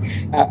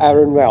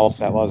 Aaron Ralph,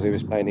 that was, who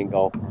was playing in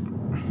goal.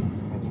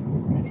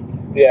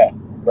 Yeah,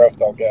 Ralph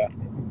dog, yeah.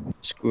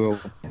 Squirrel.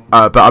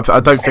 But I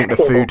don't think the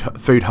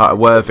food hut at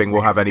Worthing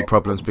will have any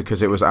problems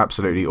because it was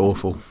absolutely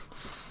awful.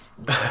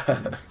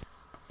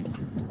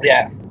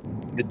 Yeah,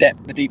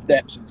 the deep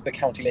depths of the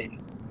county league.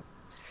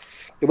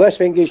 The worst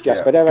thing is,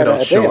 Jasper, they're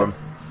having a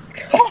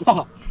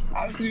beer.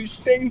 Absolute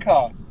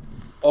stinker.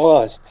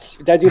 Oh,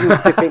 they didn't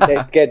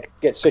think they'd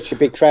get such a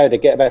big crowd.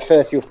 They'd get about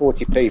 30 or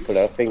 40 people.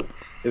 I think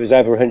there was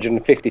over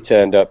 150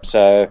 turned up.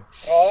 So,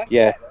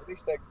 yeah. Fair. At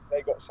least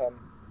they got some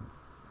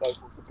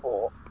local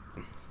support.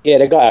 Yeah,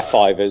 they got our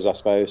fivers, I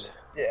suppose.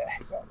 Yeah,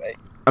 exactly.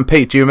 And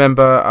Pete, do you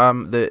remember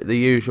the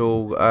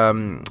usual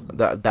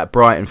that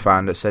Brighton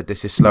fan that said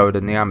this is slower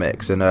than the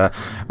Amex? And I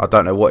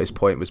don't know what his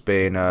point was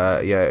being.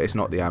 It's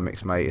not the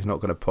Amex, mate. It's not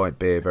going to point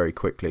beer very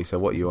quickly. So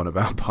what are you on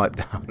about? Pipe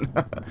down.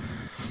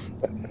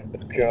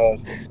 God.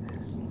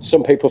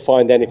 Some people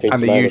find anything and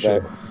to the moan usual.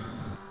 about.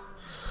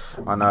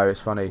 I know, it's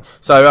funny.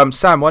 So,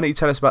 Sam, why don't you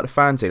tell us about the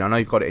fanzine? I know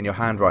you've got it in your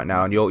hand right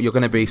now, and you're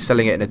going to be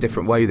selling it in a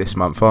different way this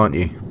month, aren't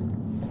you?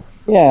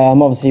 Yeah,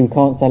 obviously we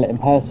can't sell it in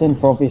person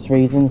for obvious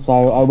reasons, so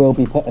I will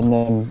be putting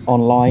them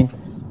online.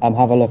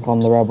 Have a look on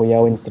the Rebel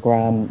Yell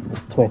Instagram,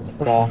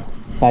 Twitter,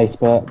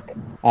 Facebook.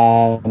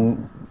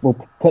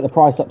 We'll put the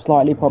price up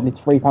slightly, probably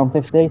to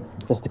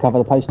 £3.50, just to cover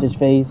the postage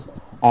fees.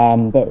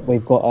 But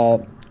we've got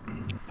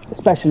a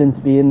special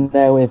interview in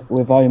there with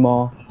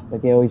Omar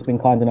McGill. He's been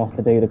kind enough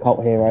to do the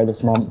Cult Hero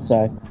this month,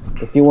 so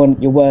if you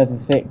want your Worthing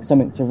fix,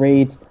 something to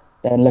read,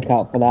 then look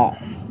out for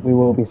that. We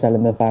will be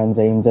selling the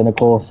fanzines, and of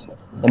course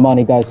the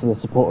money goes to the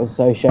Supporters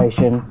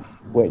Association,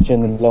 which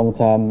in the long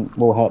term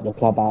will help the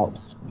club out.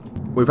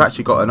 We've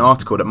actually got an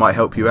article that might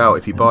help you out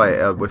if you buy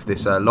it with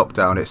this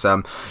lockdown.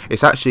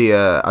 It's actually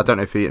I don't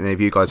know if any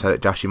of you guys heard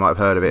it. Josh, you might have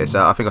heard of it. It's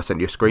I think I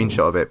sent you a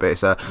screenshot of it, but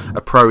it's a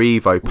Pro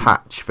Evo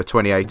patch for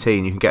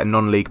 2018. You can get a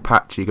non-league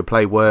patch. You can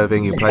play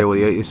Worthing. You can play all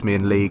the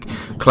Isthmian League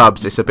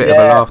clubs. It's a bit of a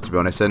laugh, to be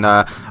honest. And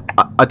I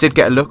did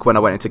get a look when I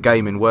went into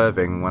game in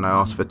Worthing when I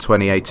asked for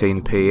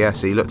 2018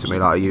 PES. He looked at me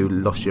like, you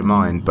lost your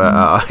mind, but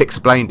I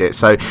explained it.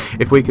 So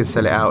if we can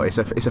sell it out, it's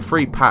a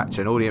free patch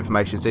and all the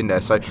information's in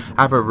there. So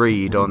have a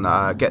read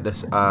on get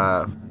this.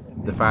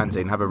 The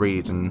fanzine, have a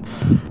read and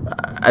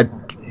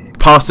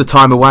pass the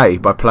time away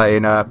by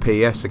playing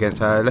PS against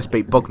Let's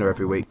Beat Bognor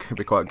every week. It'd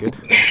be quite good.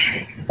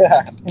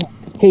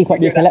 Keep up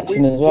your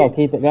collection as well.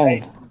 Keep it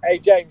going. Hey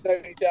James,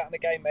 don't need to do that in the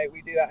game, mate.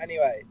 We do that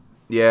anyway.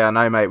 Yeah, I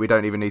know, mate. We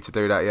don't even need to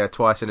do that. Yeah,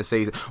 twice in a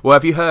season. Well,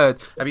 have you heard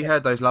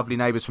those lovely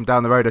neighbours from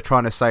down the road are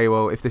trying to say,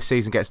 well, if this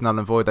season gets null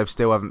and void,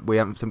 we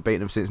haven't beaten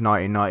them since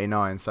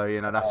 1999.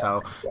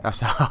 So that's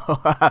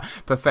how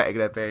pathetic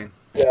they're being.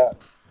 Yeah,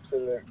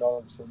 absolute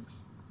nonsense.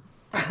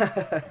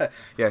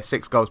 Yeah,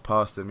 6 goals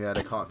past them. Yeah,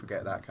 they can't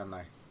forget that, can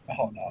they?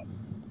 Oh no.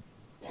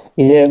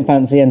 You didn't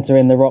fancy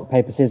entering the rock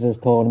paper scissors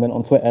tournament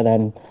on Twitter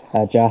then,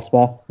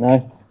 Jasper?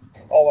 No.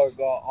 Oh my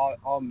god,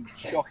 I'm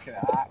shocking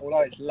at that.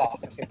 Although it's luck,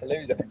 I seem to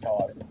lose every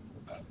time.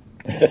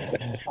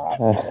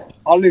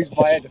 I'll lose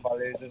my head if I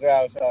lose as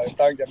well, so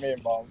don't get me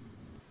involved.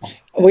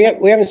 We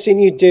haven't seen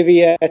you do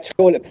the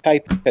toilet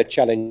paper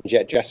challenge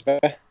yet, Jasper.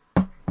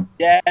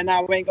 Yeah,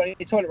 no, we ain't got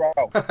any toilet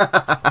roll.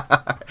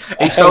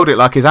 He sold it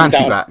like his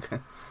anti-back.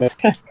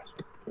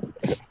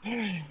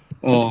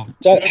 Oh.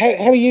 So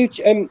how are you?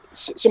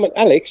 Someone,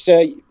 Alex,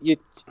 you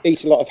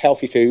eat a lot of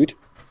healthy food.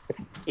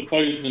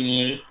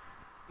 Supposedly.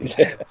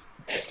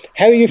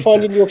 How are you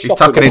finding your He's shopping?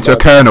 tucking into a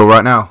kernel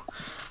right now.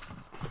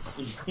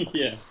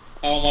 Yeah.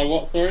 How am I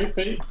what, sorry,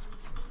 Pete?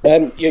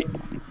 You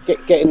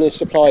getting the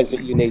supplies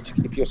that you need to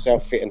keep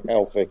yourself fit and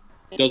healthy.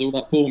 He does all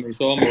that for me,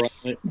 so I'm alright,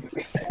 mate.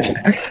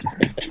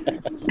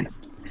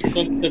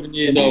 I'm 7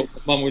 years old.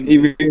 Mum wouldn't. He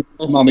really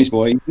is a mummy's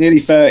boy. He's nearly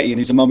 30 and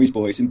he's a mumm's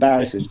boy. It's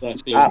embarrassing.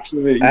 Exactly. It's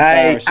absolutely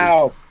Hey, embarrassing.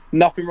 Al,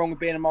 nothing wrong with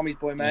being a mummy's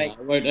boy, mate.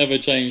 No, won't ever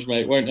change,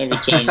 mate. Won't ever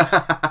change.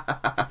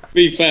 To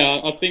be fair,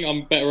 I think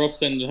I'm better off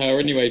sending her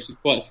anyway. She's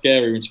quite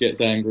scary when she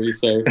gets angry,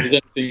 so if there's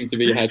anything to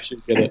be had, she'll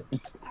get it.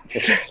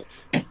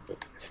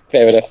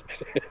 Fair enough.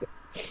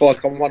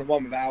 Like I'm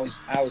 1-on-1 with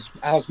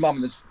Al's mum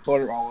in the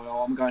toilet roll,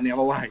 or I'm going the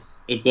other way.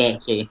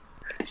 Exactly.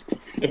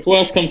 If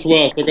worst comes to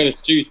worst, I'll go to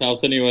Stu's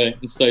house anyway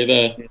and stay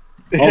there.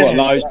 I've got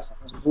loads.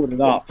 Ordered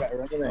up.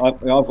 I've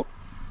got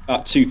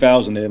about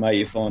 2,000 here, mate.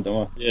 You're fine, don't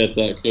worry. Yeah,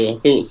 exactly. I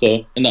thought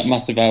so. In that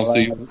massive house.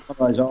 Some of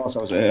those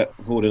arseholes here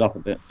have ordered up a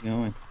bit. You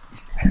know what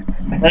I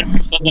mean?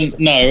 Doesn't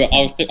know.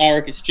 I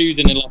reckon Stu's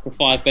in like a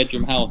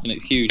 5-bedroom house and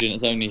it's huge and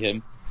it's only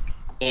him.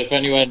 So if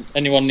anyone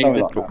needs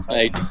Something a like that.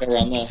 stay, just go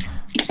around there.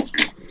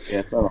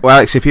 Yeah, so Well,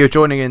 Alex, if you were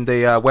joining in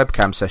the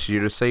webcam session,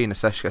 you'd have seen a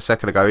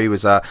second ago. He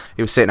was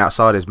sitting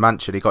outside his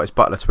mansion. He got his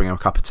butler to bring him a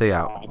cup of tea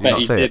out. I You bet not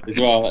he see did it? as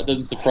well. That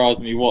doesn't surprise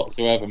me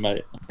whatsoever,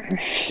 mate.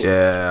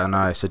 Yeah, I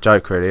know. It's a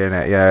joke, really, isn't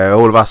it? Yeah,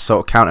 all of us sort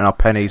of counting our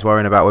pennies,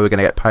 worrying about where we're going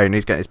to get paid, and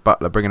he's getting his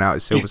butler bringing out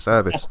his silver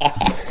service.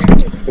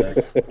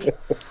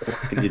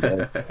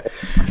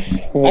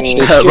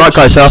 Right,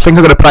 guys. So I think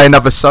I'm going to play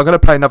another song. I'm going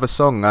to play another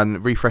song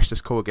and refresh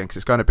this call again because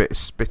it's going a bit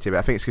spitty. But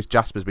I think it's because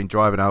Jasper's been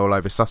driving all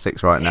over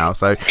Sussex right now.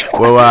 So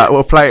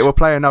we'll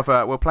play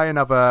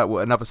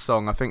another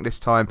song. I think this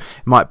time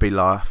it might be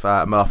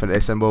laughing at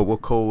this, and we'll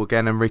call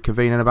again and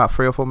reconvene in about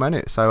 3 or 4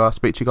 minutes. So I'll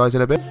speak to you guys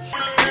in a bit.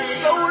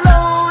 So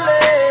lonely,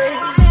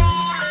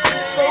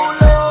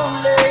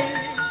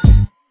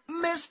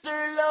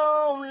 Mr.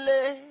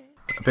 Lonely.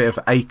 A bit of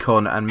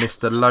Akon and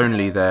Mr.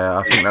 Lonely there.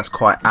 I think that's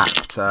quite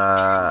apt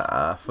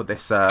for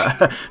this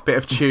bit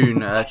of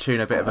tune, a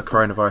bit of a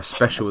coronavirus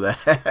special there.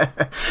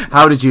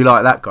 How did you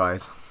like that,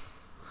 guys?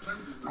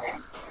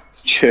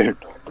 Tune.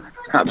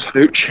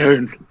 Absolute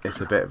tune.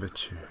 It's a bit of a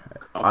tune.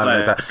 I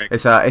know that.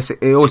 It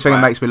always thing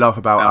that makes me laugh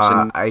about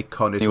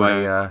Akon is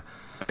when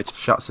he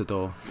shuts the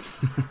door.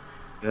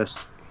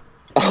 yes.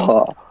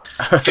 Oh.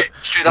 That's Right,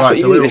 what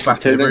so you we're all listen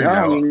back to, in the room don't you?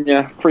 now. I mean,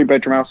 yeah,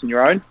 3-bedroom house on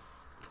your own.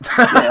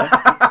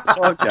 It's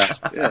like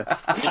Jasper, yeah.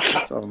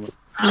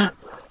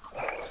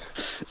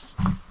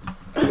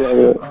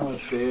 Oh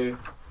dear.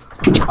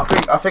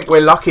 I think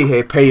we're lucky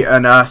here, Pete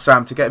and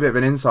Sam, to get a bit of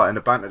an insight in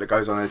the banter that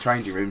goes on in the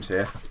changing rooms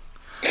here.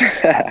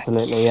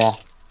 Absolutely, yeah.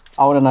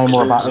 I want to know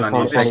more about this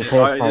Ollie Pierce In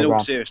all program.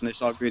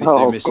 seriousness, I really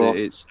do miss it.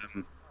 It's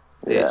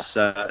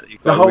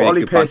you've got The whole a really Ollie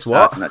good bunch Pierce of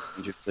what? lads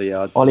in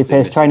that Ollie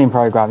Pierce training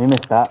program, you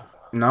missed that.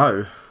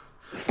 No.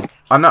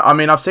 I know. I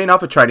mean, I've seen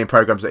other training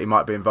programs that he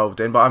might be involved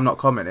in, but I'm not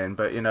commenting.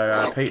 But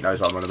Pete knows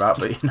what I'm on about.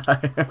 But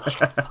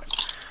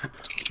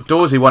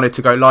Dawsey wanted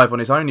to go live on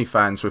his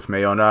OnlyFans with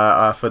me on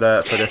for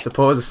the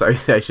Supporters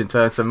Association to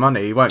earn some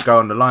money. He won't go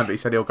on the line, but he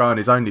said he'll go on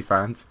his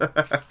OnlyFans.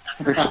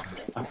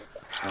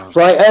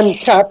 Right,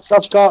 chaps,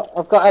 I've got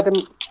Adam.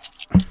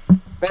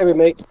 Bear with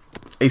me.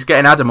 He's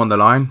getting Adam on the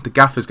line. The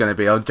gaffer's going to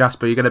be on.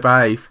 Jasper, you're going to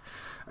behave.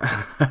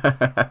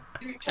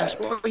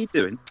 Jasper, what are you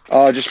doing?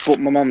 Oh, I just bought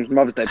my mum's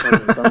Mother's Day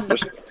present.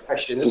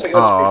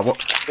 Oh,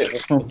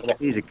 what?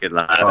 He's a good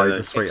lad. Oh, he's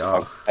a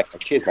sweetheart. Okay,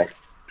 cheers, mate.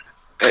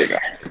 There you go.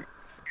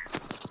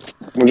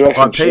 What do you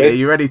reckon, Right, Peter, are Stu?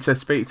 you ready to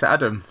speak to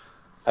Adam?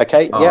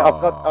 Okay, yeah,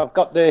 Oh. I've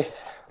got the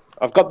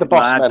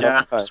boss man on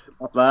the phone.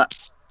 Love that.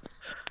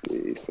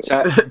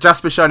 So,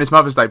 Jasper's shown his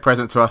Mother's Day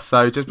present to us,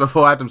 so just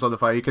before Adam's on the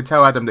phone, you can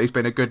tell Adam that he's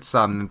been a good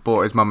son and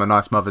bought his mum a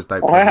nice Mother's Day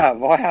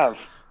present. I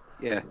have.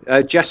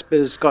 yeah,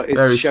 Jasper's got his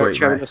Very sweet,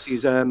 showing mate. us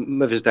his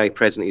Mother's Day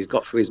present he's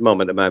got for his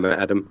mum at the moment,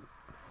 Adam.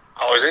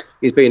 Oh, is it?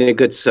 He's been a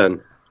good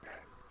son.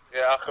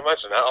 Yeah, I can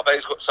imagine that. I bet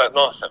he's got something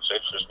nice actually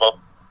for his mum.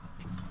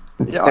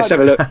 Yeah, Let's have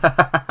a look. Do you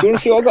want to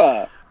see what I got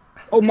her?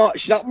 Oh, Mum,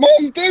 she's like,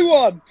 Mum, do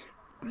one!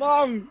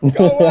 Mum,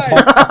 go away!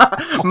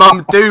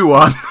 Mum, do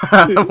one.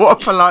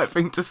 What a polite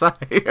thing to say.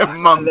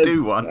 Mum,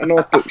 do one. And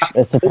I thought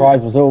The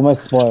surprise was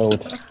almost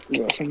spoiled.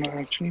 she got some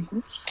actually.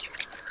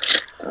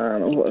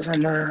 What's on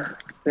there?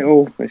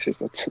 This is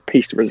the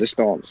piece de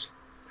resistance.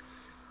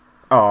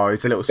 Oh,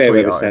 he's a little Bear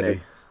with us, sweetheart, isn't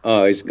Adam.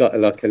 Oh, he's got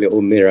like a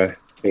little mirror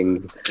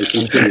thing.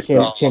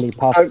 Chili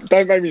puff.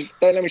 Don't let me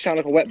sound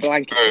like a wet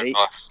blanket. Very mate.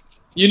 nice.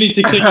 You need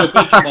to clean your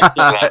bedroom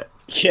up.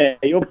 Yeah,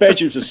 your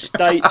bedroom's a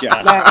state,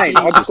 Jas. No, hey,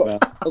 I've Jesus, got man.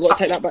 to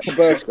take that back to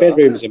Bert's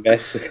Bedroom's a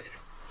mess.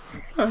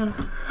 Won't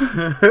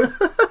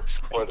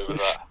do with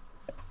that.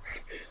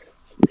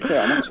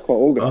 Yeah, I'm actually quite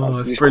organised. Oh, It's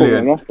it's just calling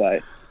brilliant. an off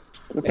day.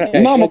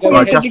 Okay, Mum, I thought you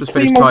Right, said you Jasper's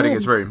clean finished my tidying room.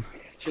 his room.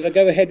 Should I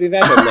go ahead with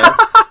Adam now?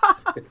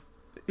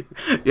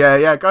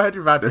 Yeah, go ahead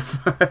with Adam.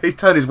 He's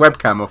turned his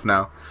webcam off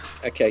now.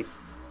 Okay.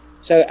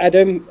 So,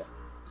 Adam,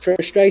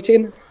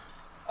 frustrating?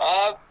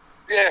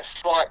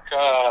 Yes, like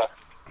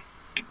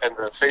end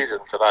of the season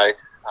today,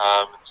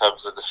 in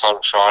terms of the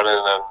sun shining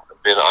and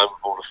being at home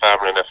with all the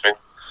family and everything.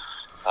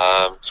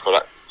 It's got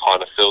that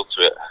kind of feel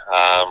to it.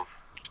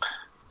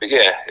 But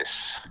yeah,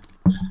 it's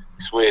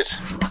weird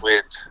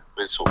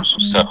sort of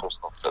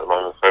circumstances at the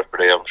moment for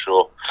everybody, I'm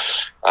sure.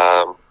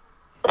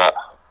 But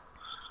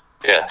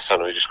yeah,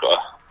 something we just got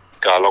to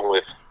go along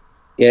with.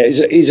 Yeah,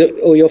 is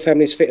all your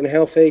family's fit and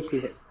healthy?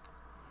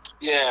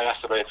 Yeah,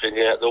 that's the main thing.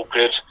 Yeah, they're all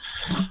good.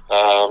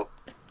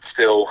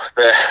 Still,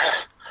 they're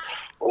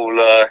all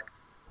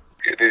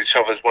getting each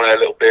other's way a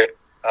little bit.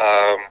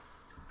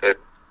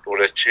 All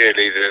the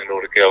cheerleading,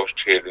 all the girls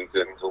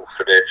cheerleading, all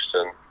finished,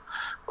 and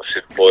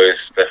obviously the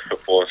boys, their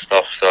football and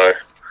stuff. So,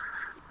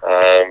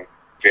 yeah,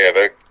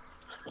 they're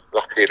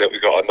lucky that we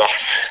got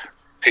enough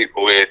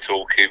people here to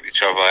all keep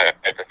each other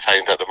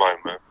entertained at the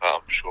moment. But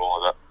I'm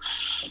sure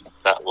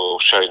that will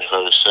change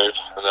very soon,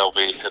 and they'll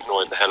be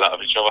annoying the hell out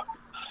of each other.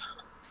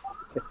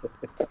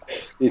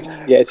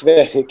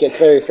 It gets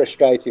very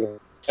frustrating.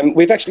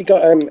 We've actually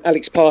got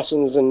Alex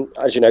Parsons and,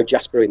 as you know,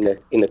 Jasper in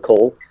the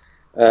call.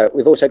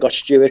 We've also got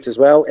Stuart as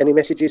well. Any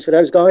messages for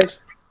those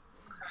guys?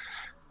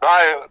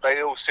 No,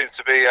 they all seem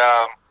to be,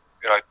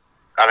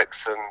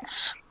 Alex and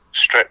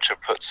Stretch have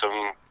put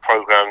some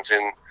programs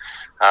in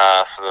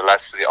for the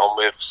lads to get on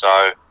with.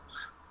 So,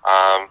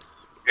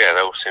 they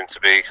all seem to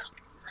be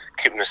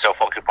keeping themselves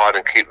occupied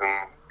and keep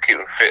them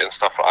fit and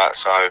stuff like that.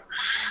 So,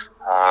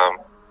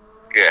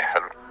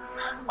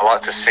 I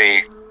like to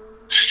see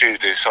Stu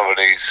do some of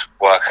these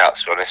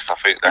workouts. To be honest, I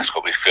think that's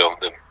got to be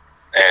filmed and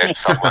aired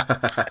somewhere.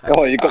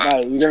 You got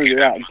that. You're going to do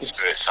that.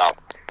 Spirits up.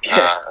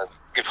 And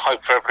give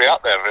hope for everybody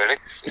out there, really.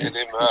 Seeing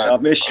him.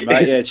 I've missed you,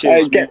 mate. Yeah,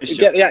 cheers. Get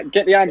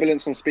the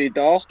ambulance on speed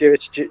dial.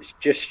 Stuart's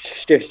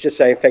just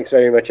saying thanks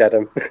very much,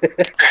 Adam.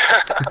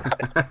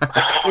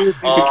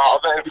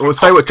 We'll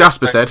say what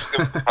Jasper said.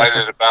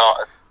 Complaining about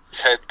a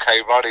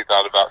 10k run he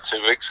done about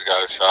 2 weeks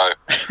ago. So,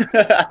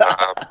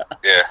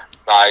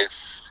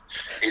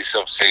 he's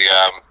obviously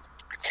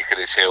kicking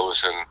his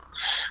heels and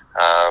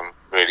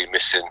really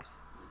missing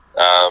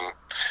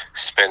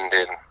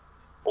spending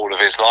all of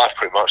his life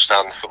pretty much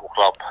down the football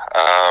club.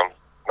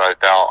 No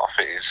doubt, I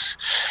think he's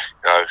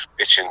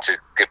itching to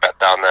get back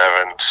down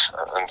there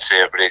and see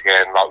everybody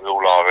again, like we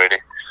all are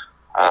really.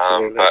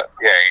 But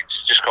yeah,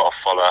 he's just got to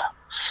follow,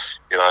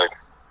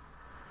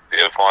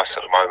 the advice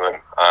at the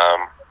moment.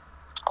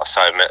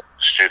 I met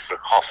Stu for a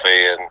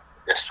coffee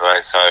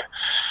yesterday, so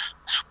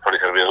it's probably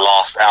going to be the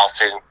last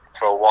outing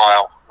for a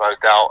while, no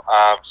doubt.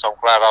 So I'm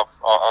glad I've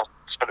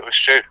spent it with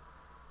Stu.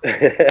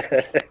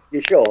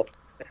 You sure?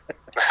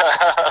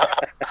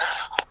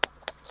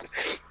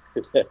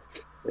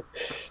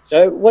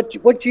 So,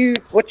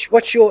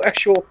 what's your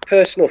actual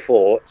personal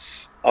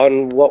thoughts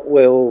on what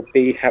will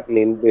be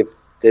happening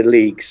with the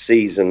league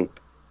season?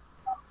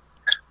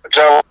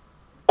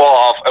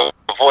 I've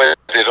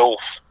avoided all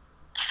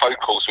phone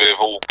calls with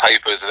all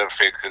papers and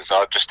everything because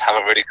I just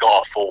haven't really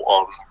got a thought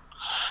on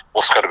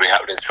what's going to be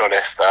happening, to be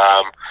honest.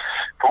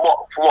 From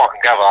what I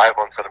can gather,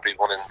 everyone's going to be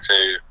wanting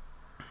to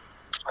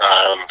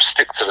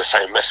stick to the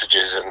same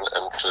messages and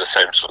to the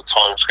same sort of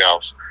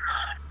timescales.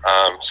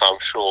 So I'm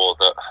sure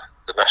that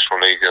the National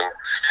League and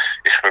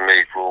Eastern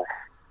League will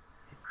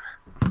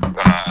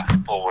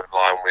fall in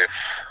line with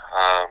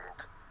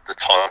the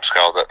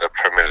timescale that the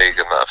Premier League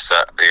and that have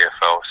set, the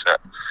EFL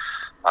set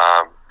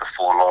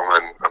before long,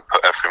 and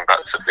put everything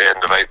back to the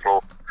end of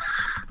April.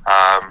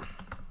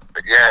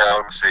 But yeah,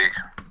 honestly,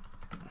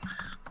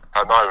 I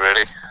don't know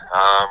really.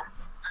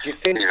 Do you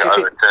think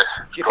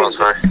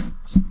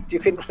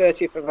the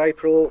 30th of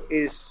April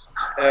is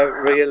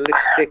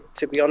realistic,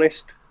 to be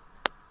honest?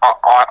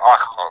 I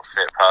can't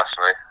see it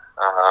personally.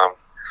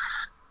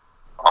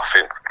 I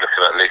think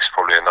looking at least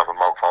probably another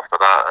month after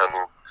that,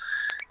 and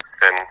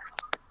then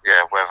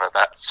whether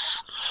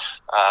that's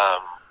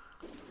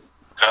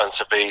going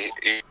to be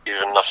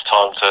even enough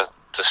time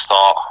to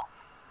start.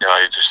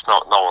 Just no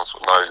one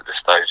sort of knows at this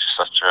stage. It's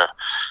such a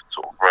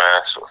sort of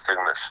rare sort of thing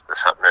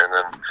that's happening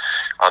and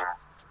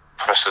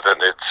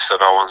unprecedented. So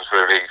no one's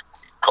really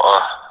got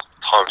a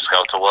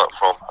timescale to work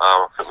from.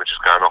 I think we're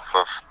just going off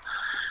of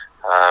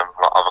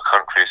like other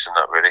countries and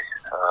that really.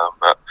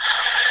 But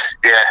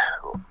yeah,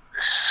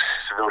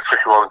 it's a real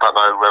tricky one. I don't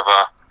know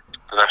whether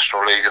the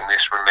National League and the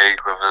Eastern League,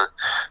 whether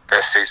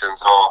their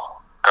seasons are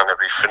going to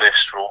be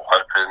finished. We're all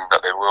hoping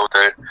that they will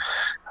do.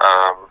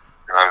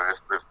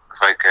 With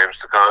 8 games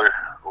to go,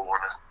 we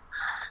want to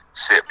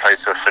see it play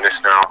to a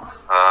finish now.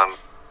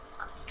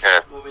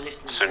 As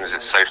soon as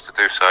it's safe to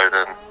do so,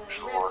 then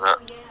sure that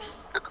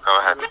good to go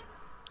ahead.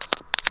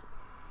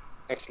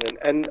 Excellent.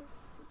 And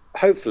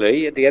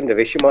hopefully at the end of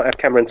this you might have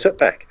Cameron Tutt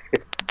back.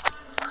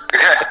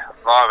 Yeah,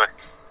 blimey.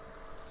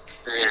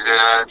 I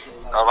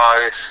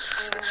know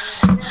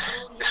it's a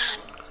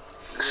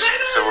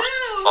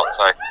lot to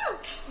say.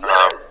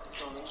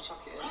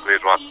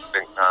 Weird one, I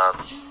think.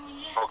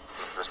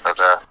 Just had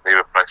a knee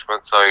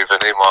replacement, so even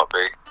he might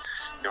be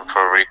in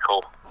for a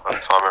recall by the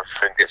time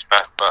everything gets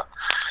back. But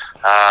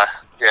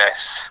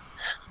yes,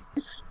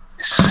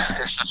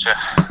 it's such a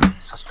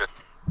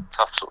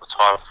tough sort of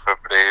time for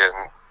everybody,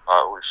 and I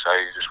always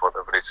say you just want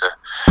everybody to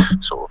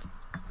sort of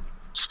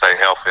stay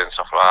healthy and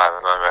stuff like that.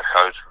 And I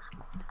echoed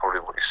probably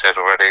what you said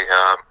already.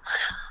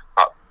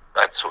 But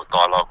I had sort of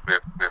dialogue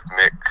with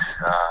Mick,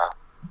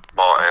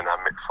 Martin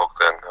and Mick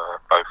Fogden,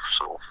 both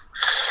sort of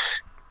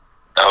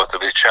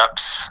elderly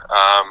chaps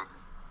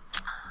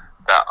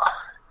that,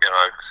 you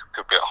know,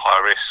 could be at high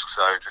risk.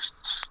 So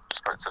just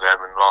spoke to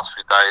them in the last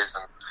few days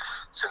and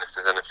seen if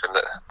there's anything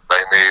that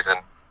they need,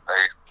 and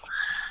they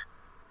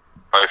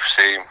both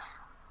seem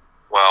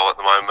well at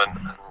the moment,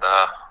 and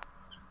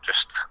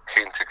just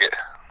keen to get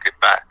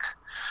back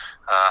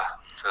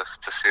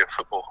to seeing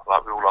football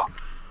like we all are.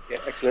 Yeah,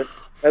 excellent.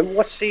 And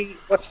what's the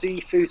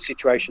food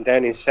situation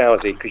down in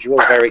Southsea? Because you're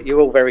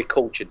all very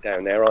cultured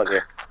down there, aren't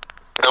you?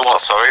 The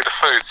what? Sorry, the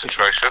food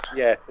situation.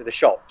 Yeah, the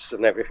shops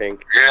and everything.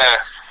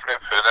 Yeah,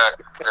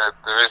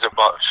 there isn't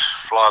much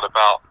flying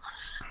about.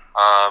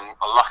 I'm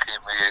lucky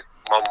my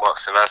mum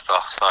works in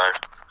Asda, so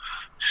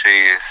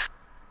she's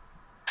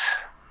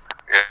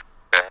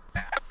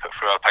put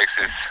through her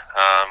paces.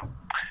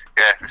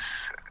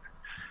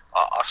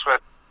 I swear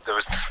there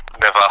was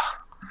never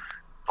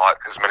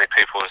like as many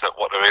people as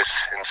what there is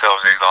in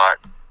Southsea. Like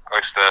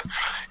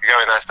you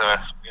go in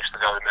Asda, used to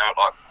go in there at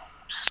like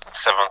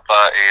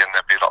 7:30 and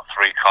there'd be like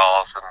 3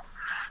 cars, and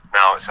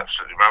now it's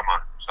absolutely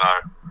rammed. So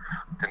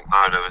didn't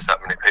know there was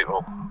that many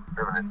people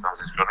living in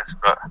Southsea, to be honest,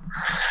 but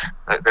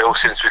they all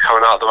seem to be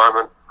coming out at the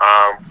moment.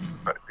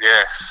 But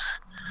yes,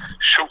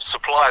 short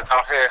supply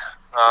down here.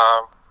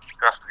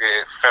 You have to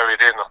get it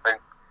ferried in, I think.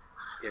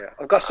 Yeah,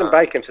 I've got some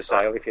bacon for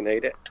sale if you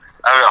need it.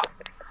 Oh yeah.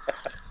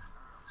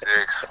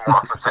 Jeez, I might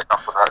have to take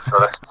off on that, so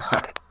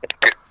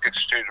get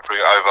Stu to bring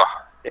it over.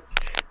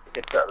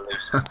 Get that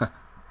loose.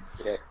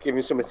 Yeah, give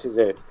me something to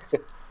do.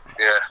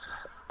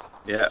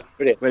 Yeah.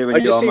 Brilliant.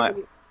 Ready you are,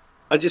 mate.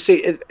 I just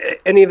see,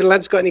 any of the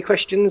lads got any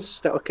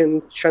questions that I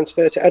can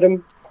transfer to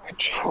Adam?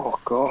 Oh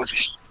God,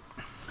 just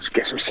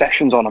get some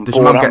sessions on. Does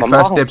your mum get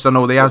first dibs on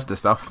all the Asda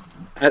stuff?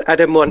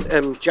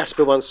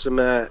 Jasper wants some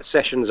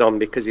sessions on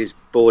because he's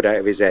bored out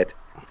of his head.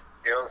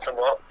 You want some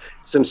what?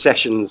 Some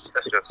sessions.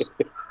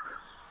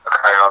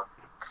 Okay, I'll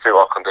see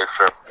what I can do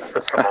for him.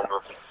 Put some on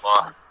with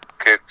my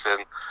kids,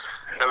 and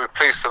they'll be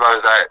pleased to know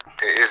that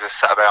it is a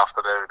Saturday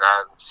afternoon,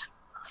 and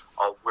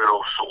I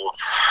will sort of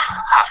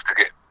have to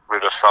get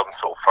rid of some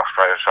sort of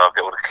frustration. So I'll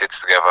get all the kids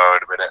together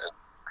in a minute and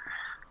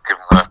give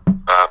them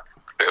a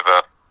bit of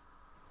a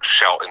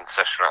shouting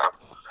session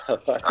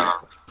at them.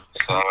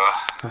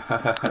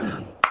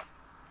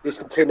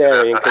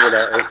 Disciplinarian coming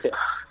out. Yeah, you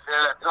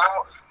know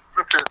what?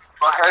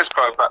 My hair's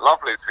growing back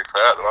lovely, to be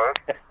fair, at the moment.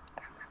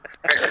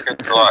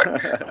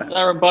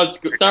 Darren Budd's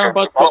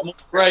got more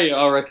grey,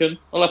 I reckon.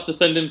 I'll have to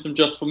send him some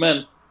Just for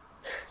Men.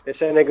 They're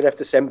saying they're going to have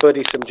to send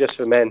Buddy some Just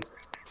for Men.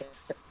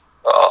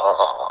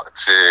 Oh,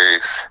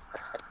 jeez.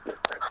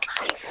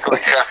 Gotta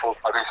be careful,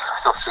 buddy.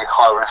 It's obviously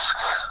high risk.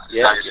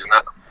 Yeah. Using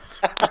that.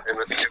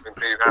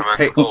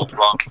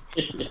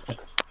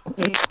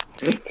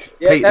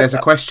 Pete, there's a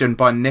question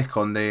by Nick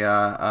on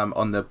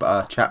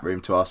the chat room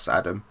to ask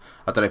Adam.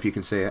 I don't know if you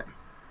can see it.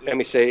 Let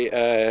me see.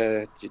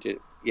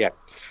 Yeah.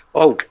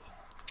 Oh,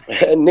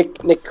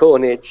 Nick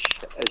Cornage,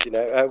 as you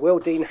know, will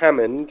Dean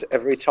Hammond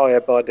ever retire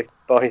by the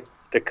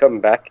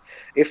comeback?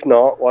 If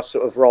not, what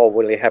sort of role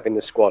will he have in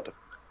the squad?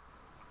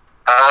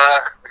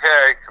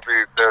 Yeah, he could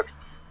be the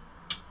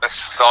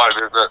best side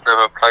that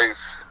never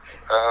plays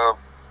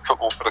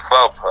football for the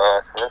club.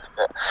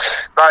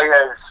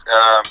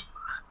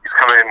 He's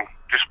come in,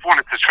 just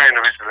wanted to train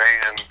originally,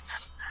 and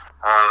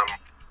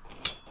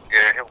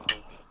he'll be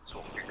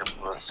sort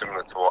of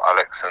similar to what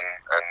Alex and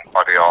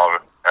Buddy are,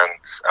 and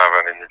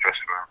Aaron in the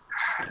dressing room.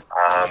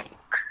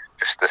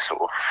 Just this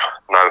sort of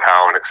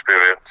know-how and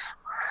experience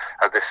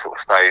at this sort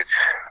of stage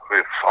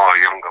with our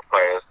younger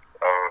players.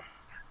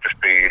 Just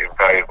be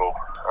invaluable.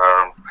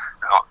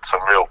 Got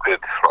some real good,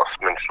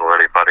 like I mentioned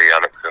already, Buddy,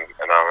 Alex and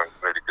Aaron,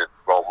 really good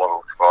role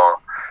models for our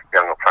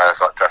younger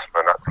players like Jasper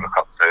and that to look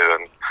up to,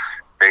 and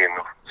being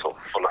sort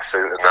of full of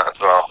suit in that as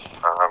well.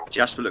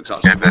 Jasper looks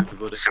like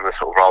a similar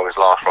sort of role, his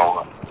last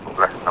role, sort of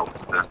left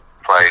helps to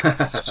play.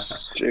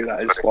 Dude,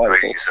 that is quite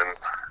cool.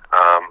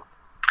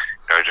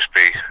 And just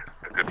be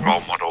a good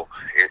role model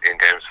in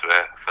games for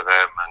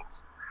them, and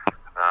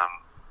I'm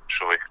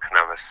sure he can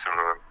have a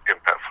similar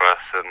impact for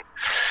us. And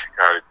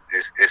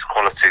his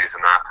qualities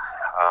and that,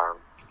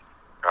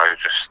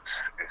 just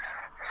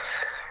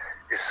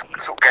his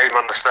sort of game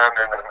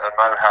understanding and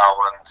know-how,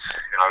 and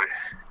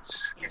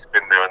he's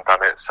been there and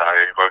done it, so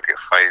he won't get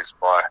fazed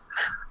by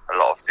a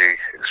lot of the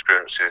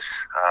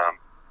experiences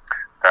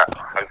that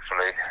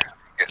hopefully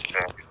he gets to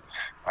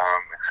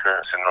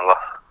experience in the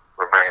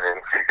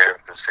remaining few games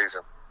of the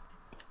season.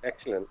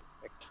 Excellent.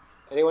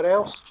 Anyone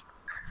else?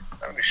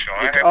 Don't be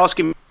shy. Ask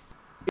him.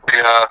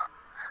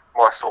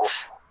 My sort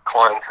of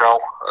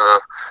clientele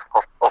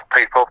of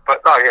people,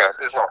 but no, yeah,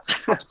 it's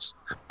nice.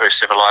 Very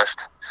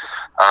civilised.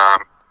 I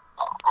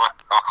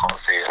can't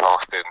see it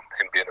lasting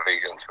him being a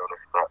vegan, to be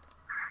honest, but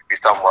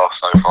he's done well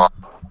so far.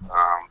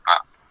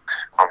 But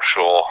I'm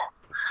sure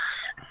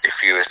if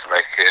he was to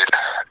make it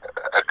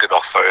a good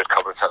offer, he'd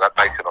come and take that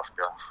bacon off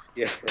you.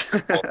 Yeah.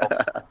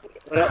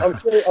 Well,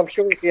 I'm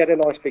sure if he had a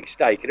nice big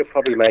steak, it'd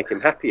probably make him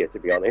happier, to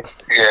be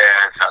honest. Yeah,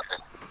 exactly.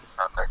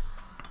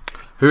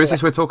 Who is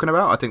this we're talking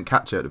about? I didn't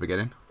catch it at the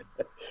beginning.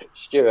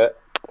 Stuart.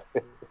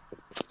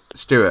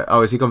 Stuart.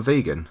 Oh, has he gone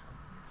vegan?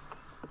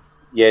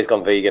 Yeah, he's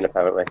gone vegan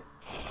apparently.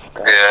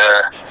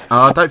 Yeah.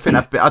 Oh, I don't think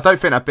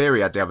that beer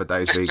he had the other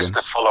day is vegan. Just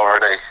a follower,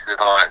 isn't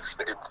he? Likes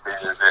the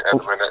interviews at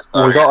the minute.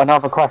 So we've got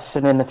another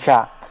question in the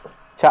chat.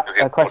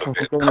 A question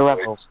for Junior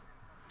Rebel.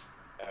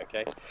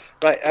 Okay.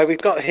 Right, we've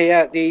got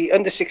here the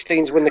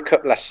under-16s won the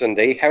cup last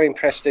Sunday. How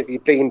impressed have you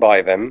been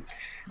by them?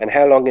 And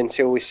how long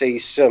until we see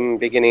some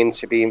beginning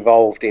to be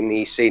involved in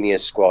the senior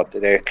squad?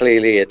 They're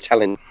clearly a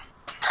talent.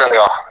 Certainly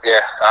are,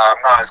 yeah.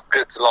 No, it's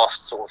good. The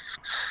last sort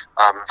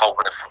of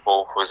involvement in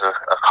football was a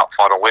cup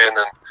final win,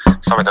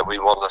 and something that we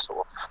want to sort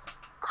of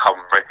become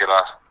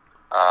regular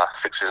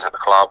fixtures at the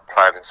club,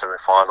 playing in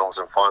semi-finals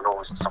and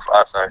finals and stuff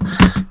like that. So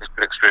it's a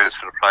good experience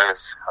for the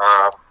players.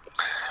 I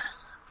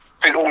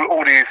think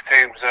all these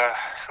teams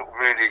sort of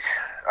really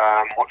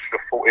watched the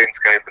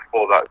 14s game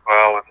before that as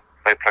well, and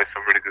they played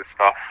some really good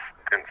stuff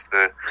against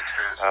the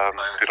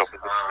good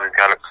opposition in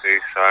Galaxy,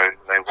 so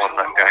they won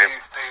that game.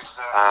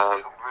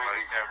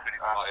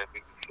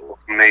 Sort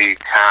of me,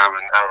 Cam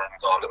and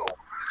Aaron's our little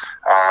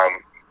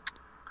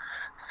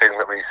thing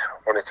that we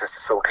wanted to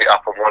sort of get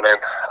up and running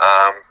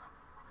a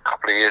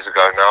couple of years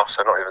ago now,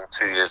 so not even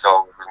 2 years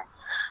old, and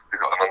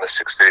we've got an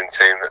under-16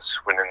 team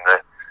that's winning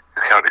the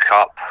County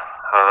Cup.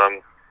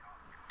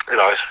 You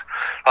know,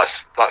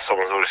 it's, like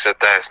someone's already said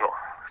there, it's not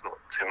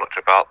too much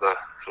about the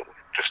sort of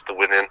just the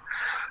winning,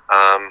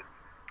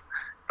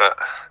 but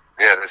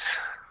yeah, there's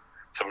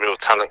some real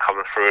talent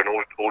coming through in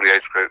all the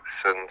age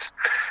groups, and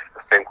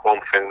I think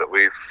one thing that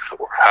we've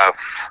sort of have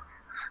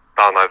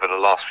done over the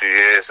last few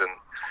years, and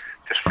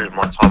just through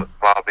my time at the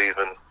club,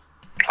 even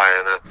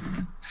playing a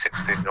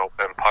 16-year-old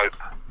Ben Pope,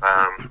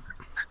 I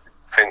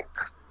think,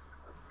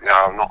 you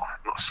know, I'm not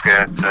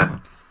scared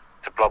to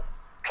block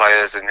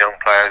players and young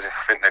players if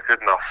I think they're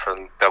good enough,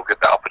 and they'll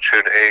get that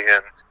opportunity,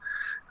 and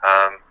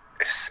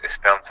it's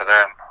down to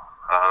them.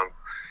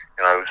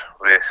 You know,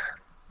 we're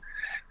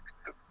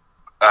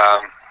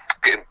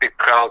getting big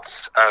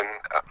crowds, and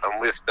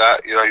with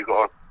that, you know, you've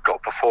got to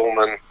perform,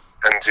 and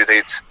you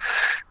need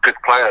good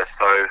players.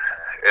 So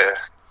yeah,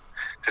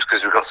 just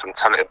because we've got some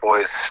talented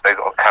boys, they've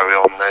got to carry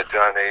on their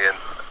journey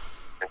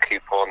and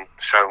keep on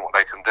showing what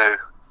they can do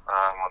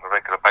on a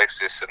regular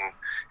basis. And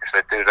if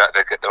they do that,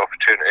 they get their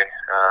opportunity,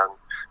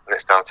 and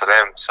it's down to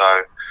them.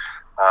 So,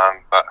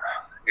 but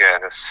yeah,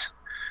 there's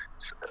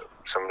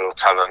some real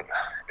talent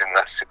in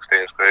that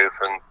 16s group,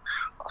 and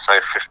I'll say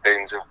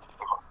 15s are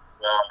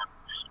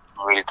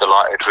really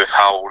delighted with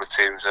how all the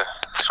teams are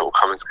sort of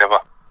coming together.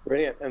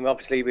 Brilliant. And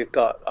obviously we've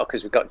got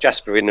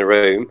Jasper in the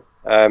room.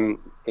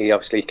 He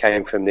obviously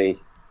came from the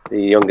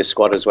younger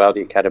squad as well,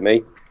 the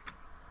academy.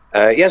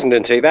 He hasn't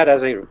done too bad,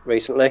 has he,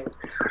 recently?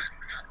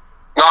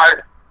 No,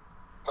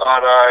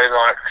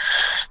 like,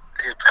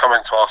 he's come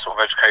into our sort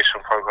of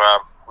education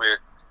programme. We're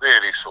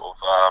really sort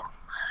of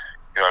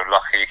you know,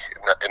 lucky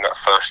in that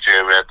first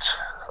year. We had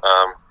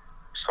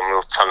some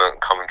real talent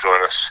come and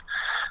join us.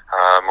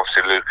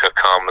 Obviously Luca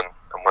come and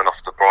went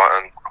off to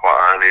Brighton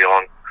quite early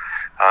on.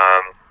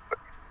 But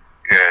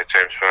yeah,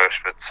 James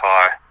Fershford,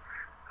 Ty,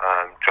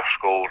 Josh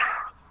Gould,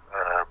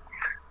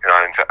 you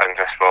know, and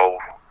Jasper,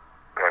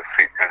 you know,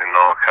 featured in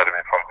our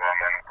academy program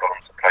and got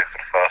on to play for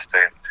the first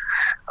team,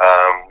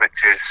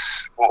 which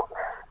is what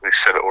we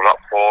set it all up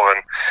for.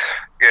 And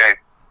yeah,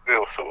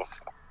 real sort of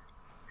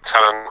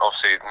talent.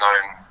 Obviously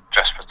known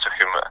Jasper took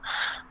him at,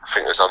 I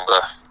think it was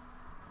under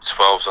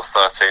 12s or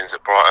 13s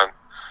at Brighton.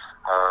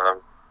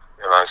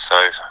 You know, so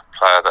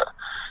player that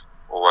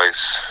always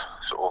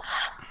sort of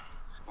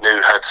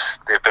knew had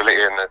the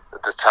ability and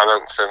the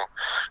talents, and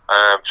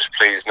just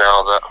pleased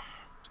now that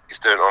he's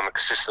doing it on a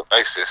consistent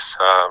basis.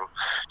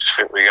 Just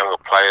think with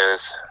younger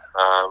players,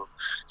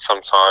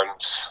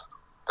 sometimes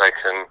they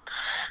can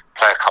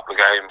play a couple of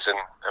games and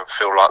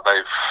feel like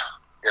they've,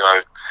 you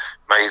know,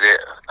 made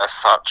it as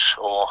such,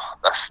 or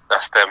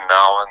that's them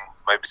now, and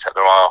maybe take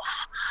their eye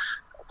off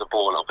the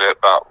ball a little bit.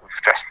 But with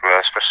Jasper,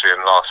 especially in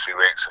the last few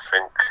weeks, I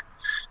think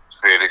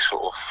he's really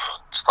sort of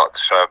started to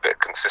show a bit of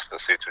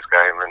consistency to his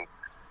game, and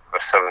for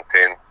a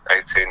 17,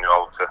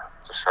 18-year-old to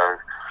show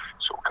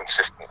sort of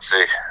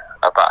consistency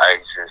at that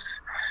age is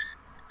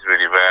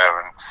really rare,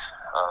 and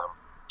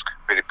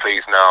really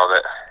pleased now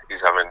that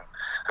he's having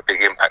a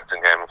big impact in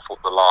the game. I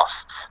thought the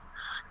last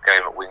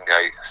game at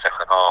Wingate,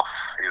 second half,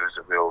 he was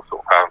a real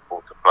sort of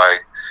handful to play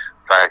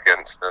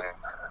against, and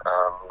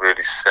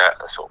really set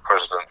a sort of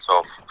precedence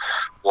of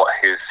what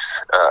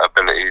his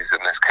abilities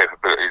and his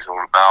capabilities are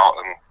all about,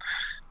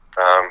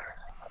 and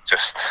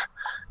just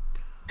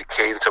be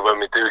keen to, when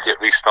we do get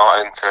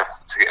restarting, to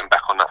get him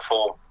back on that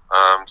form,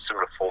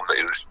 similar form that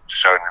he was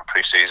showing in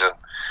pre-season.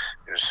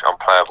 He was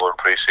unplayable in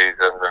pre-season,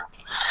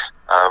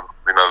 and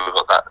we know we've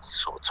got that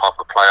sort of type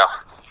of player,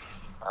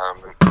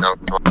 and now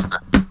to us to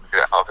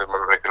get out of him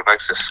on a regular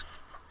basis.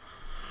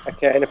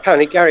 Okay, and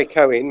apparently Gary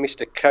Cohen,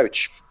 Mr.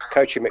 Coach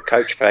him at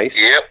Coach Face.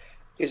 Yep.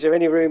 Is there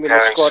any room in the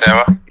squad?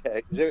 Yeah,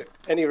 is there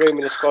any room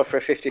in the squad for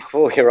a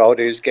 54-year-old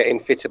who's getting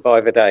fitter by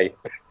the day?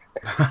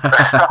 Blimey.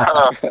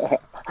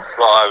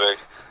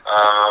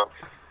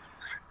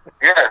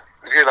 Yeah,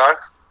 you know,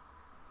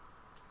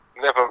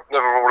 never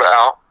rule it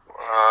out.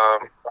 I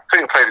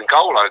think he played in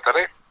goal though, did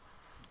he?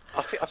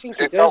 I think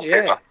he does.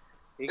 Yeah.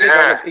 He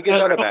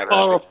goes on about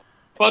that.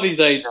 Buddy's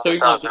age, so he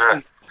might.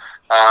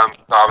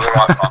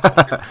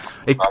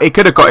 He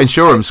could have got in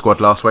Shoreham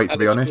squad last week, to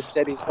be honest.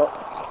 Said he's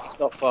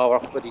not far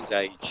off Buddy's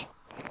age.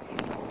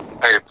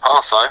 Hey,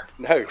 Parso?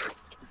 No,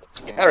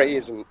 Gary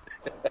isn't.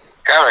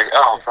 Gary?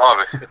 Oh,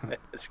 blimey.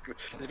 It's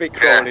a bit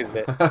cruel, isn't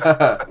it?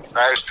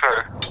 That is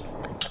true.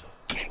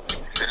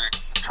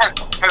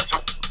 Depends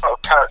what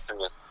character,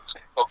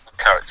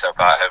 character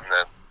about him,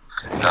 then.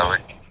 You know,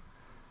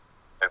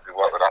 maybe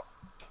work with that.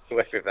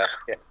 Work with that,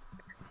 yeah.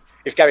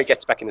 If Gary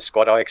gets back in the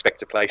squad, I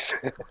expect a place.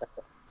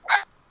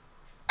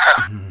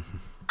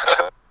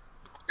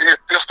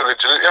 You're still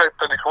injured, yeah,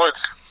 Danny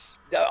Coynes.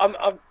 Yeah, I'm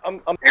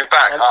You're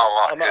back.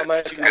 I'm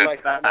okay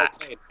now,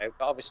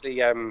 but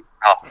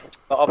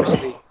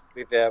obviously,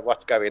 with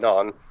what's going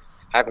on,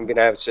 I haven't been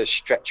able to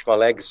stretch my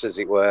legs, as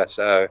it were.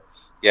 So,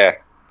 yeah.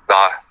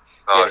 No,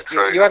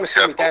 true. You haven't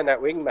seen me down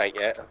that wing, mate,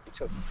 yet.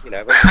 So, you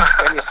know,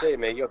 when you see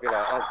me, you'll be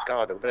like, "Oh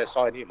God, I better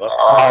sign him up."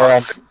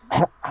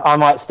 I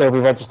might still be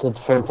registered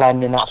for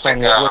playing in that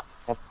song. Me and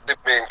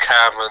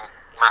Cam and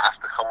Matt have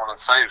to come on and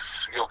save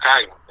your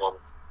game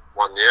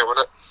one year,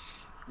 wasn't it?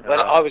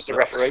 Well, I was the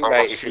referee,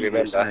 mate, if you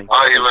remember.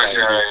 Oh, you was,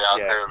 yeah, I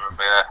do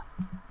remember,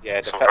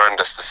 yeah. Some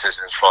horrendous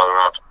decisions flying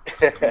around.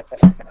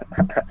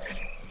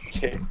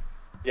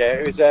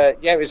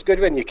 It was good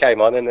when you came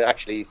on and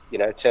actually, you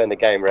know, turned the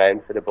game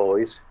around for the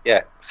boys.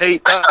 Yeah.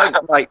 Pete,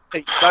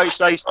 don't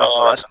say stuff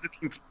like that. I'm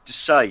looking to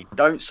say,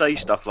 don't say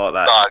stuff like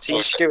that. No,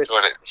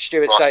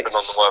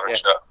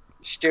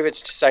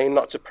 Stuart's saying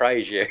not to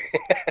praise you.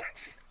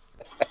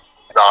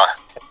 No.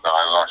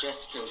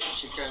 She's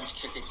going to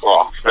kick a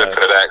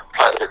flipping egg,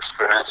 plastic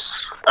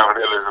experience.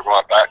 Having Hill is a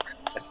right back.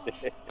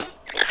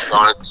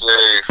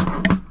 Jeez.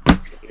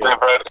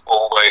 Never had a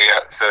ball where he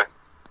had to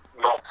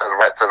not turn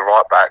right to the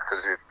right back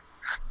because he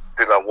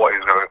didn't know what he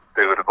was going to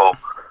do with the ball.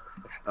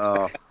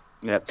 Oh,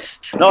 yeah.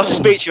 Nice to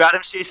speak to you,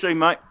 Adam. See you soon,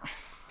 mate.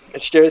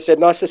 Stuart said,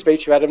 nice to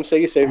speak to you, Adam.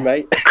 See you soon,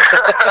 mate.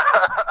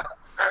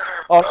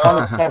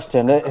 Honest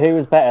question, who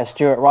was better,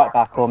 Stuart right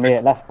back or me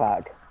at left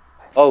back?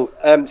 Oh,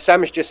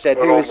 Sam's just said,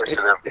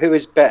 who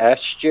is better,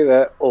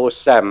 Stuart or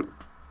Sam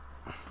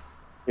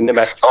in the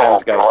match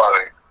fans game?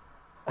 Oh,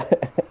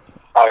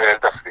 yeah,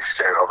 definitely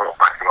Stuart. I'm not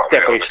backing up.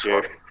 Definitely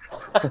Stuart.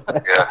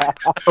 Yeah.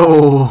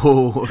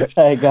 Oh,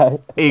 there you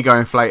go. Ego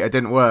inflator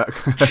didn't work.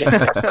 I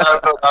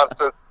have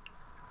to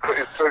put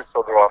his boots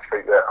on the right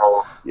feet there.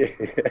 Oh. Yeah.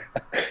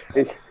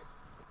 Did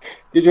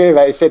you hear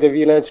that? He said, have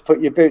you learned to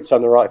put your boots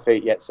on the right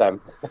feet yet, Sam?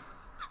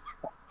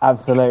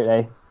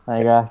 Absolutely. There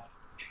you go.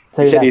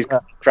 He said he's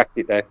cracked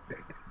it there.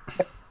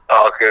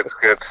 Oh, good.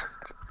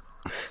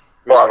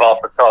 Right,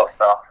 half the car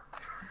stuff.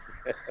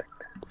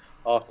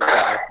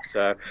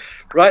 So,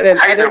 right then,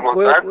 Adam,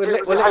 we'll let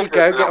you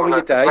go. Get on with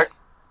your day.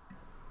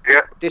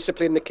 Yeah.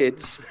 Discipline the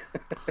kids.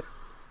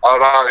 Oh,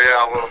 no, yeah,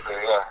 I will do,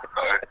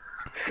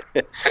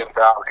 yeah. Sit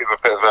down, give a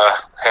bit of a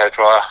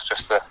hairdryer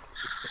just to,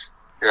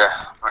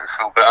 make me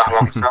feel better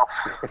about myself.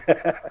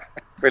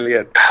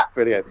 Brilliant.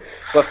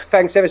 Well,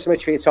 thanks ever so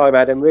much for your time,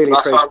 Adam. Really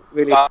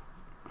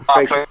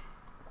appreciate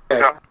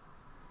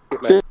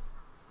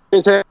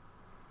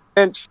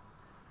it.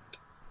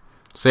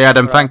 See,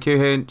 Adam. Thank you,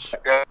 Hinch.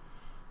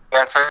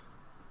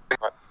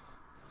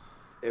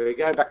 There we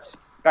go.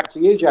 Back to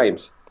you,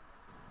 James.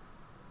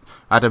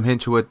 Adam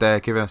Hinchelwood there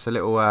giving us a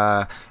little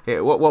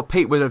what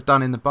Pete would have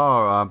done in the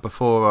bar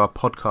before our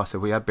podcast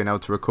if we had been able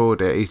to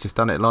record it. He's just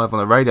done it live on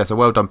the radio, so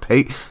well done,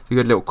 Pete. Some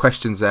good little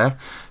questions there.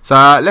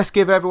 So let's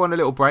give everyone a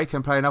little break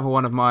and play another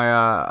one of my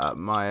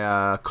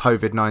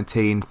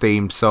Covid-19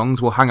 themed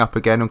songs. We'll hang up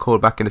again and call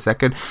back in a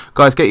second.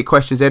 Guys, get your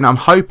questions in. I'm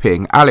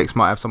hoping Alex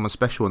might have someone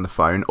special on the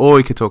phone, or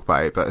he could talk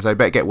about it, but so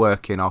better get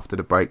working after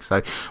the break.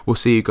 So we'll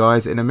see you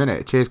guys in a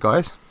minute. Cheers,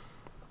 guys.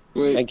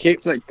 Thank you.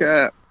 Take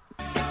care.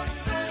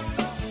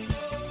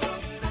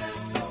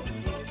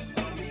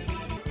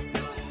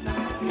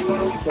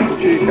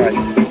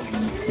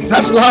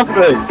 That's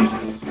lovely.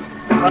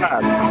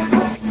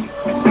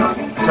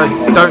 So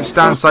don't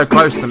stand so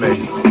close to me.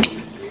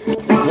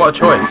 What a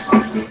choice.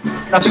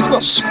 That's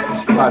not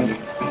fun.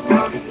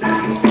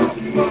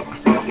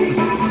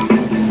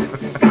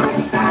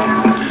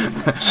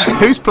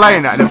 Who's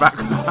playing that in the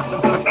background?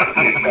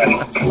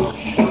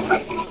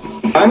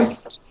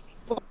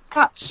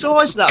 That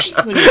size, that's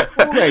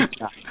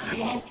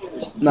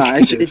No,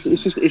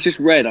 it's just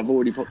red. I've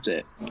already popped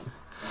it.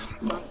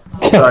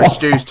 Sorry,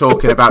 Stu's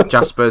talking about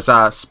Jasper's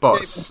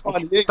spots.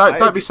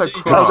 Don't be so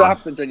cruel. That's what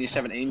happens when you're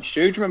 17,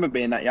 Stu. Do you remember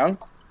being that young?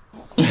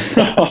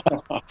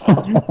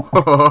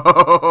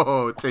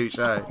 Oh, touche.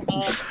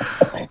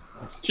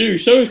 Stu,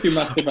 show us your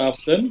massive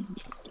house then.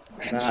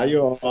 Nah,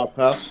 you're alright,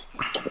 pal.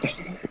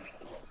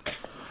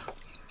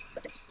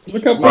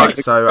 Look how right,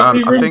 so I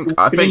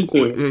think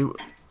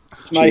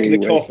making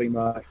the coffee,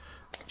 mate.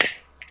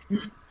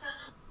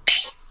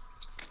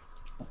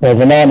 There's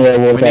a Narnia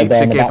We wardrobe need there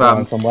to in the give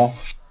background somewhere.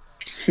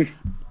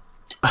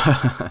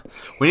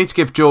 we need to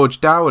give George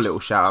Dow a little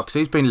shout out because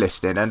he's been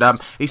listening, and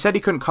he said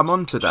he couldn't come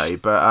on today,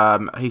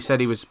 but he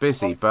said he was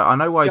busy. But I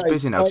know why he's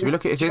busy now because if you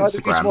look at his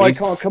Instagram, why he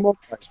can't come on.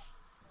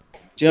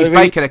 he's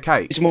baking a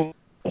cake.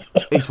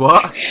 He's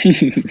what?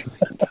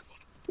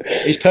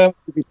 He's permanent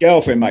with his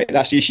girlfriend, mate.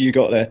 That's the issue you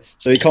got there.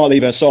 So he can't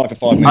leave her side for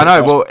 5 minutes. I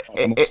know. Well,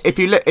 if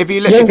you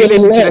listen to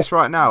this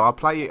right now, I'll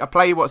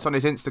play you what's on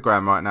his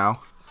Instagram right now.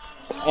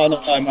 Oh no,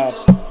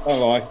 Mavs.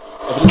 Don't lie.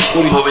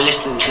 What we're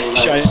listening to,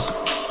 lads.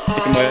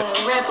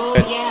 Rebel,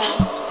 yeah.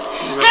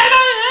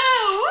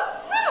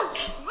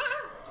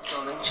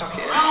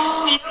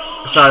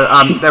 So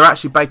they're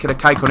actually baking a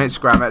cake on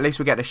Instagram. At least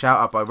we get a shout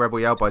out by Rebel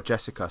Yell by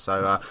Jessica.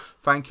 So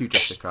thank you,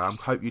 Jessica. I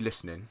hope you're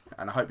listening,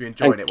 and I hope you're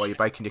enjoying it while you're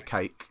baking your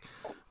cake.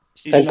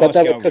 She's a nice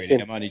girl,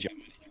 really. I'm only joking.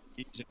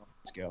 She's a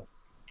nice girl.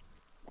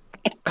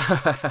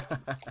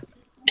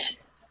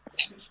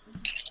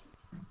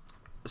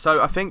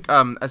 So I think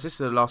as this is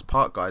the last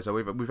part, guys,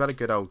 we've had a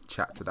good old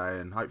chat today,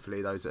 and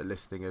hopefully those that are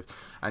listening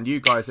and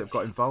you guys that have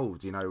got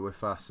involved,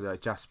 with us,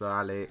 Jasper,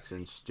 Alex,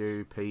 and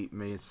Stu, Pete,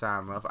 me, and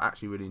Sam. I've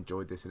actually really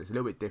enjoyed this, and it's a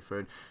little bit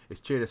different. It's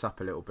cheered us up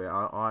a little bit.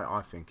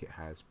 I think it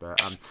has. But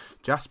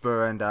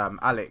Jasper and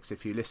Alex,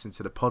 if you listen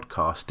to the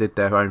podcast, did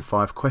their own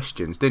 5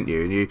 questions, didn't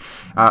you? And you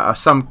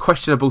some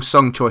questionable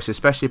song choice,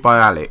 especially by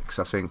Alex.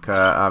 I think.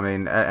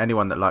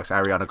 Anyone that likes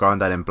Ariana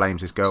Grande and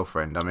blames his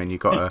girlfriend. I mean, you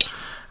got to.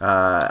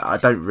 I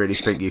don't really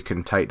think you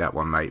can take that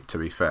one, mate, to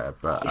be fair.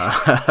 But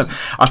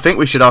I think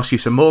we should ask you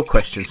some more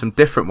questions, some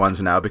different ones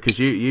now, because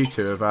you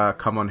two have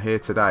come on here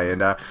today.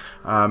 And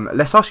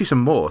let's ask you some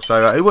more.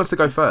 So who wants to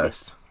go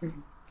first?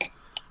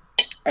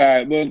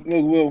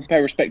 We'll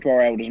pay respect to our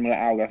elders and we'll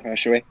let Al go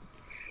first, shall we?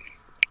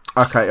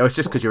 Okay, it's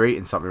just because you're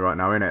eating something right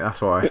now, isn't it?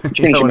 That's why.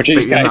 You don't want to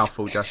speak your mouth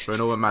full, Jasper,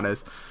 and all the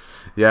manners.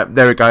 Yeah,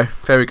 there we go.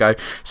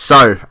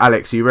 So,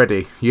 Alex, are you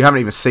ready? You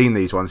haven't even seen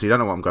these ones, so you don't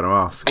know what I'm going to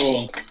ask. Go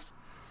on.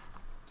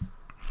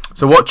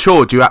 So what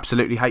chore do you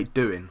absolutely hate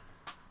doing?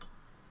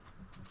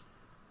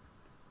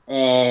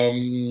 What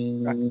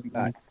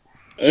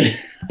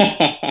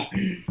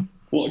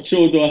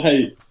chore do I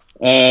hate?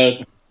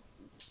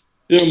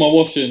 Doing my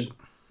washing.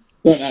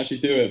 Don't actually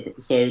do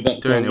it, so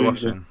that's doing your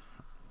washing.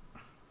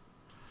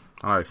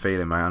 I know the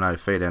feeling, mate. I know the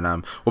feeling.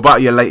 What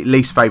about your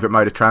least favourite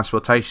mode of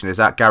transportation? Is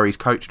that Gary's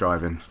coach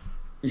driving?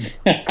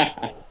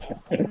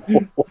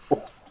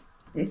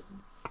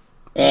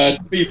 To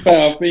be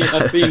fair,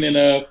 I've been in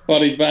a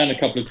buddy's van a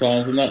couple of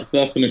times, and that's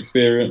an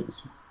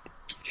experience.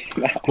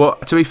 Well,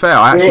 to be fair,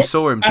 I actually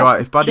saw him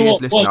drive. If Buddy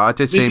is listening, I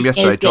did see him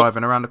yesterday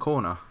driving around the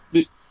corner.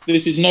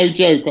 This is no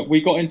joke.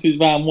 We got into his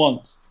van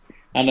once,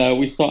 and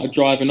we started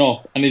driving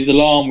off, and his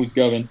alarm was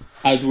going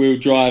as we were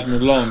driving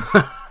along,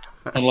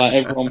 and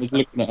everyone was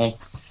looking at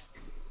us.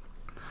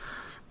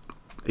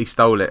 He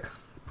stole it.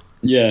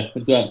 Yeah,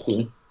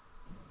 exactly.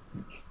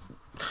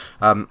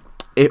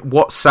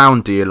 What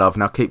sound do you love?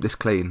 Now keep this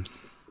clean.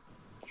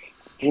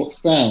 What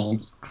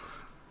sound?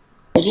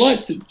 I'd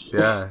like to.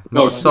 Yeah,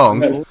 not a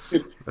song,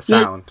 a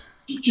sound.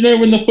 Do you know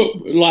when a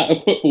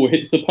football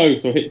hits the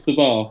post or hits the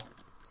bar?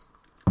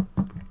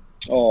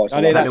 Oh, it's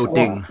that little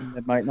ding,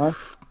 mate. No.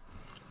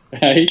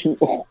 Hey.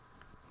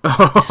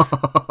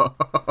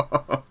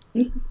 That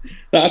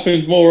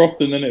happens more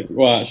often than it.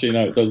 Well, actually,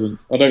 no, it doesn't.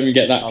 I don't even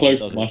get that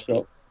close to my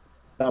shop.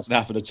 That doesn't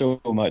happen at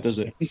all, mate, does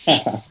it?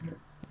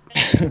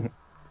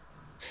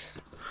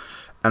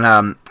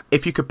 And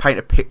if you could paint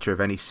a picture of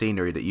any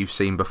scenery that you've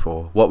seen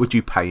before, what would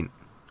you paint?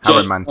 How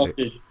romantic.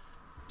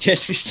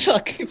 Jesse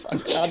Stuck. I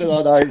don't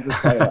know how to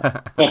say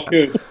that.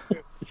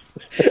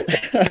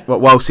 What,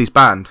 whilst he's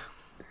banned?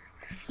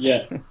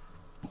 Yeah.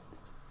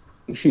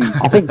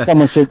 I think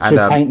someone should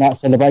paint that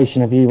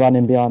celebration of you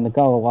running behind the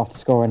goal after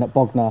scoring at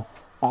Bognor.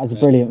 That was a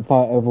brilliant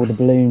photo of all the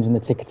balloons and the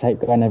ticker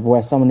tape going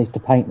everywhere. Someone needs to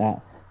paint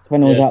that. So if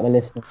anyone's out there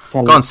listening,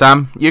 go on,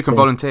 Sam. You can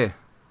volunteer.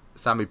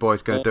 Sammy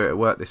Boy's going to do it at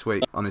work this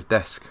week on his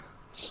desk.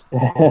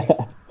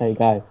 There you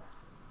go.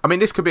 I mean,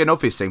 this could be an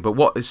obvious thing, but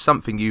what is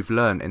something you've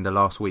learned in the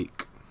last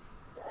week?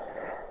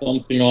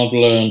 Something I've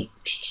learned.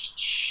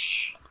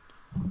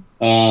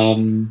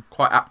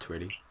 Quite apt,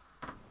 really.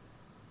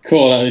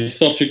 Cool, that is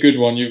such a good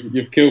one.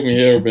 You've killed me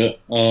here a bit.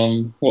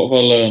 What have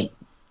I learned?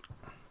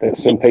 That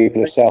some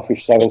people are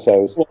selfish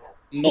so-and-sos.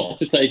 Not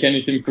to take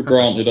anything for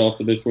granted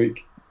after this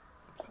week.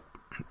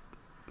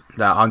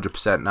 That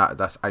 100%.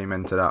 That's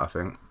amen to that, I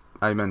think.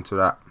 Amen to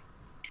that.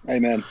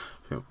 Amen.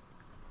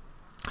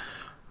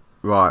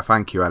 Right,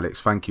 thank you, Alex.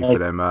 Thank you for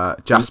them.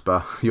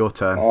 Jasper, your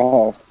turn.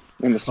 Oh,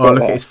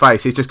 look at his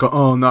face. He's just got,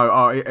 oh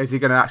no, is he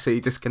going to actually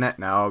disconnect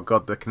now? Oh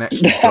god, the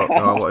connection's dropped.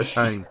 Oh, what a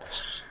shame.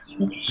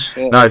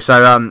 No,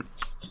 so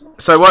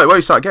why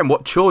you start again?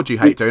 What chore do you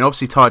hate doing?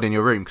 Obviously tidying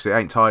your room, because it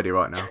ain't tidy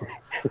right now.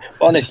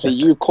 Honestly,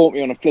 you caught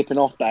me on a flipping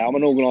off day. I'm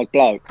an organised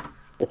bloke.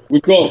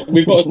 We've got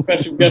a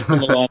special guest on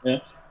the line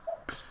here.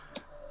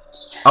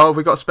 Oh,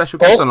 we've got a special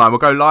guest online. We'll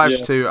go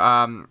live to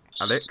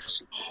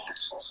Alex.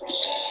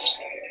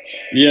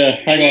 Yeah,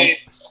 hang on.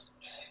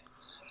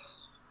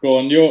 Go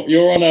on.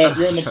 You're on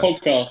the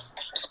podcast.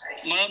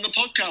 Am I on the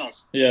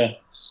podcast? Yeah.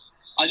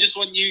 I just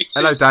want you to...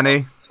 Hello,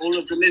 Danny. All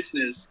of the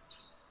listeners.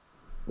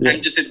 Yeah.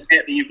 And just admit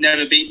that you've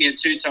never beat me at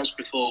two-touch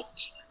before.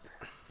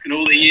 In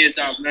all the years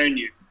that I've known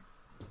you.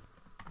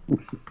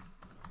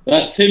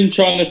 That's him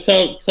trying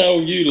to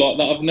tell you like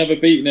that I've never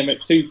beaten him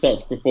at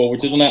two-touch before,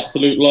 which is an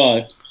absolute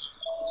lie.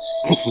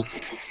 No,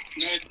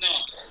 it's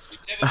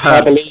not.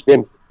 I believe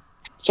him.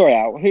 Sorry,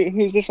 Al.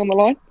 Who's this on the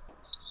line?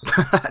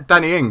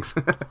 Danny Ings.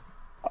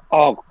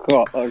 Oh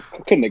God, I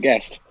couldn't have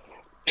guessed.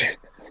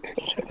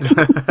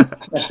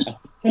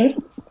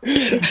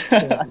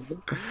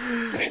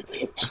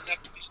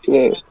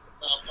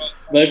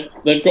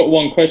 They've got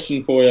one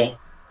question for you.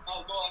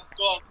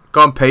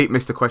 Go on, Pete,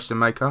 Mr. Question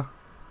Maker.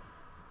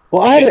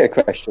 Well, I had a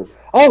question.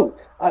 Oh,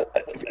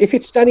 if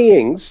it's Danny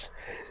Ings,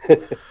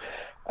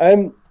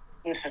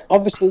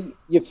 obviously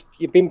you've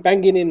been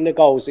banging in the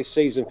goals this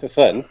season for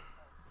fun.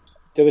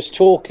 There was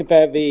talk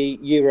about the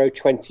Euro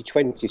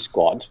 2020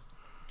 squad.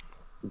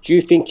 Do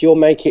you think you'll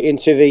make it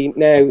into the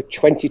now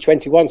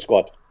 2021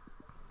 squad?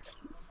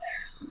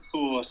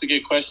 Oh, that's a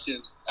good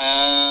question.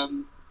 All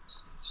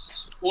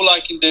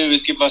I can do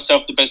is give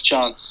myself the best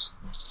chance.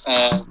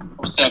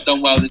 Obviously, I've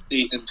done well this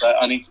season, but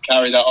I need to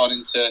carry that on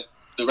into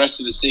the rest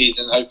of the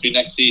season, hopefully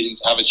next season,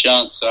 to have a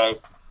chance. So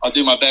I'll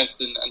do my best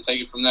and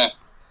take it from there.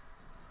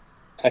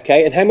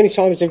 Okay, and how many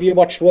times have you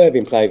watched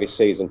Worthing play this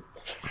season?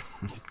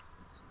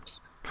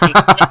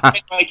 The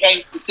thing I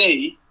came to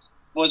see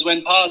was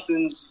when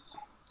Parsons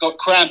got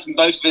cramp in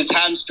both of his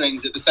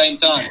hamstrings at the same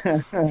time.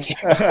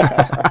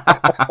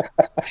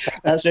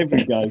 That's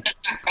every game.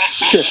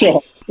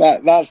 Sure.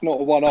 That's not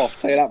a one-off.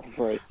 Tell you that for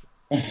free.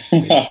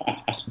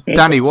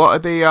 Danny, what are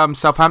the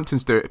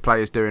Southampton's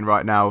players doing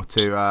right now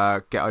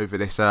to get over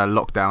this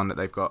lockdown that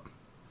they've got?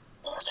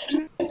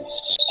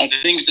 I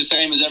think it's the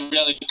same as every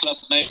other club,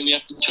 mate. We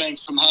have to train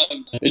from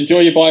home.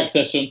 Enjoy your bike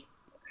session.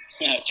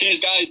 Yeah. Cheers,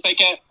 guys. Take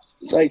care.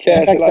 Take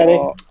care. Thanks, Danny.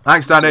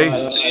 Thanks,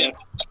 Danny. See ya.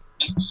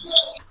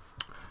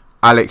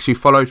 Alex, you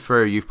followed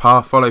through. You've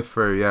followed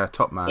through. Yeah,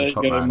 top man. There you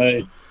Top go, man.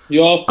 mate.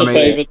 You asked a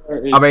favour.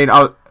 There it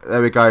is.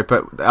 There we go.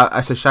 But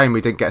it's a shame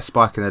we didn't get a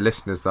spike in the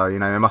listeners, though. You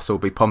know, they must all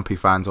be Pompey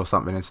fans or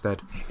something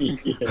instead.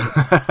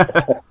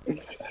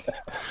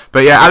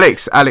 But yeah,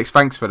 Alex,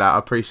 thanks for that. I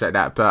appreciate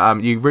that.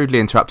 But you rudely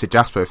interrupted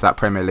Jasper with that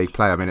Premier League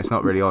play. I mean, it's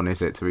not really on,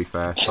 is it? To be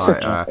fair,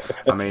 I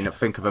mean,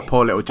 think of a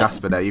poor little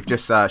Jasper there. You've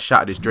just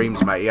shattered his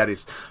dreams, mate. He had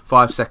his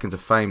 5 seconds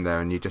of fame there,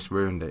 and you just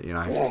ruined it. You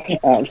know,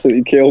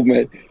 Absolutely killed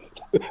me.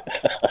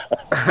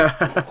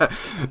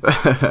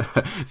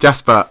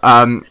 Jasper.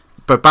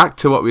 But back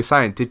to what we were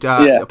saying.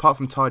 Apart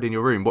from tidying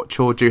your room, what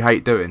chore do you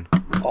hate doing?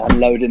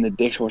 Unloading the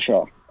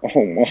dishwasher.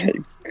 Oh my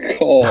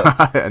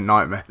God. A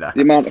nightmare. That.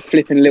 The amount of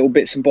flipping little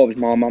bits and bobs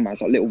my mum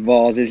has, like little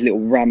vases, little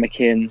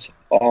ramekins.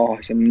 Oh,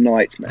 it's a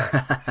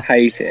nightmare.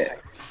 Hate it.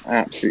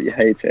 Absolutely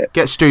hate it.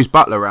 Get Stu's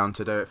butler round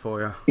to do it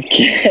for you.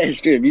 Yeah,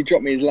 Stu, if you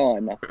drop me his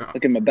line, I'll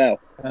give him a bell.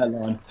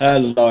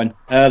 Hairline.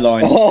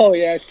 Oh,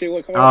 yeah, Stu.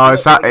 Is it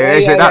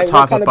that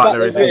type of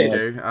butler, is it,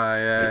 Stu?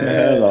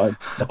 Hairline.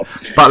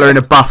 Butler in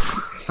a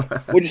buff.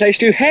 What did you say,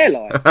 Stu?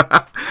 Hairline?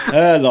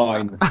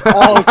 Hairline.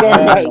 Oh,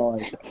 sorry, Hairline.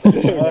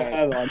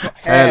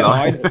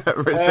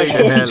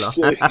 Receding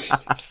hairline. I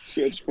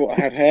just thought I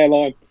had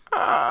hairline.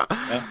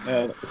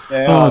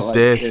 Oh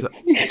dear,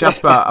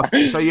 Jasper.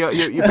 So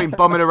you've been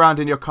bombing around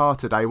in your car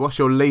today. What's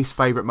your least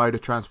favourite mode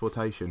of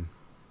transportation?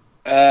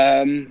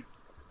 Don't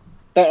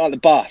like the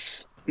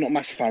bus. I'm not a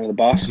massive fan of the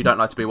bus. You don't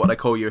like to be what they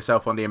call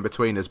yourself on the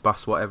in-betweeners,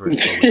 bus, whatever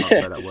it's called. We can't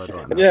say that word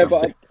right now. Yeah,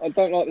 but I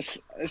don't like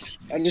this.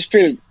 I just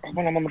feel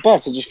when I'm on the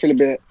bus, I just feel a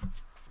bit. I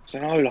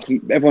don't know, like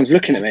everyone's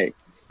looking at me.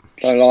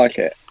 Don't like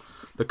it.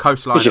 The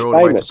coastline are all the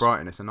way to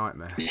Brighton. It's a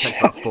nightmare. It takes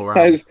about 4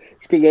 hours.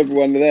 It's because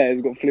everyone there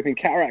has got flipping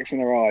cataracts in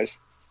their eyes.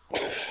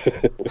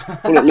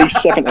 Well, at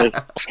least 70.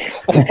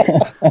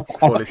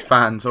 all his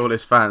fans.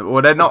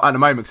 Well, they're not at the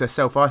moment because they're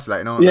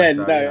self-isolating, aren't they?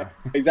 So, no,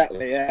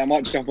 exactly. Yeah, I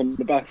might jump on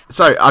the bus.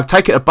 So I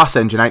take it a bus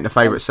engine ain't the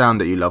favourite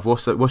sound that you love.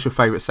 What's your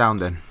favourite sound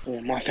then?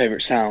 Oh, my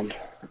favourite sound.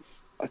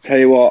 I tell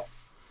you what.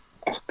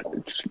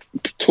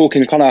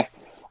 Talking kind of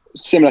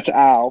similar to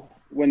Al,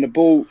 when the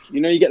ball,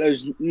 you get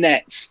those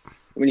nets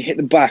when you hit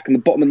the back and the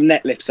bottom of the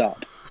net lifts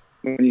up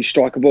when you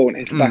strike a ball and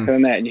it hits the back of the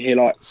net and you hear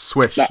like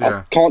swish.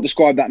 I can't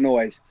describe that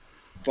noise,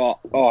 but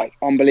it's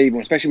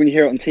unbelievable, especially when you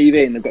hear it on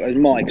TV and they've got those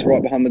mics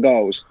right behind the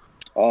goals.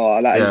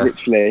 That is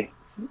literally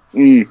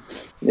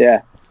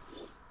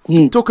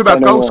Talking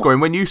about goal scoring,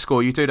 when you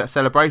score you do that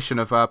celebration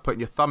of putting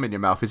your thumb in your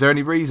mouth. Is there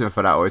any reason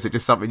for that, or is it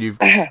just something you've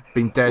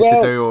been dared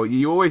to do, or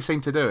you always seem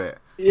to do it?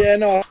 Yeah,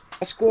 no,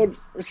 I scored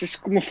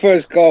my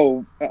first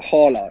goal at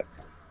Harlow,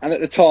 and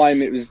at the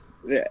time it was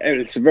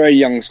a very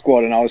young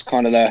squad, and I was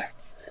kind of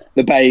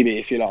the baby,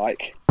 if you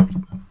like.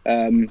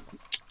 And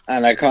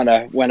I kind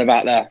of went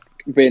about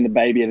being the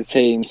baby of the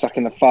team,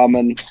 sucking the thumb,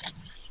 and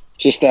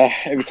just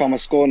every time I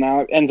score now,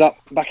 it ends up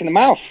back in the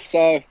mouth.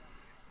 So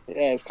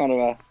yeah, it's kind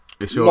of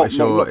it's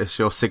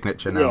your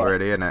signature now,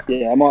 really, isn't it?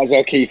 Yeah, I might as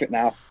well keep it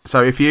now.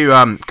 So if you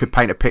could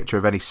paint a picture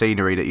of any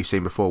scenery that you've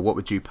seen before, what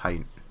would you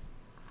paint?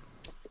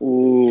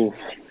 Ooh,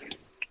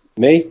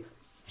 me?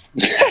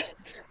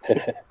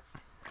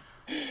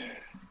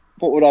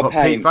 What would I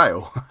paint? Pete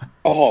Vale?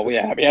 Oh,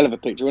 yeah, that'd be a hell of a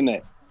picture, wouldn't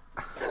it?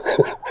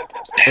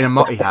 In a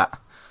Motti hat.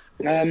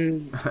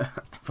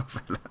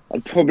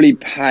 I'd probably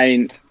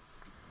paint.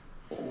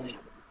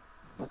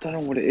 I don't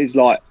know what it is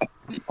like. I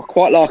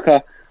quite like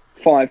I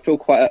feel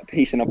quite at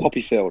peace in a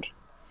poppy field.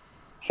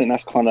 I think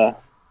that's kind of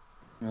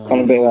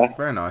a bit of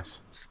very nice.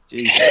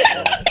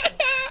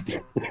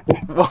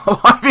 Why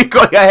have you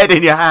got your head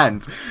in your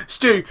hands?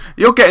 Stu,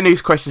 you're getting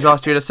these questions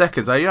asked you in a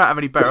second, so you don't have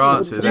any better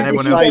answers than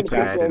everyone else with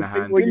their head in their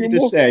hands. What you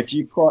just said,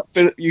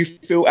 you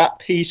feel at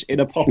peace in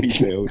a poppy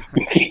field.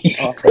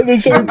 And then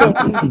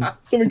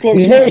something quite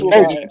special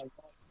about it.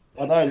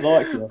 I don't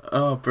like it.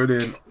 Oh,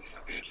 brilliant.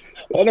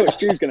 I know what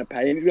Stu's going to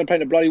paint. He's going to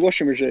paint a bloody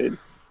washing machine.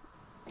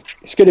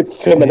 It's going to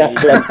become an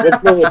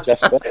affluent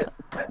Jasper.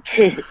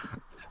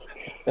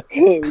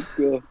 Oh,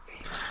 God.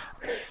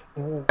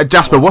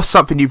 Jasper, what's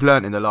something you've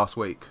learnt in the last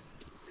week?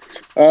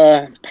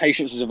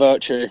 Patience is a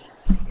virtue.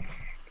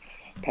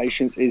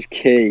 Patience is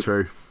key.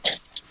 True.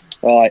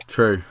 Right.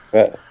 True.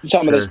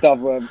 Some of the stuff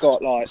where I've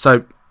got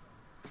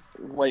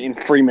waiting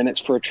 3 minutes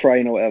for a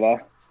train or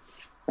whatever,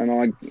 and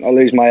I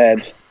lose my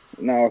head.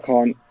 Now I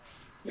can't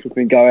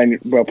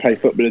play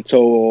football at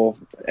all,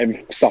 or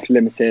stuff's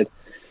limited.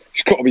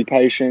 Just got to be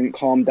patient,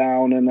 calm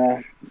down,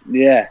 and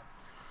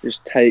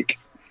just take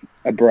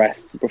a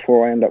breath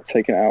before I end up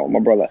taking it out on my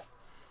brother.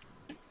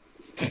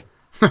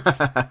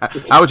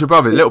 How old's your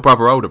brother? Little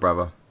brother, older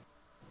brother?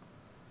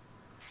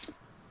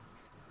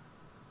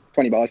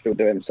 20, but I still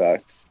do him, so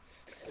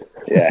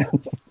yeah.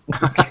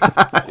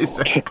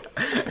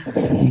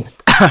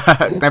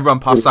 Never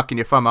run past sucking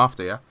your thumb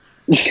after, yeah?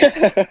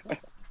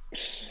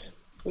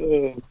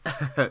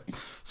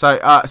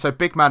 So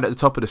big man at the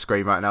top of the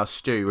screen right now,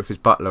 Stu with his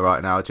butler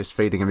right now, just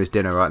feeding him his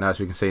dinner right now, as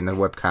we can see in the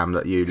webcam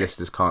that you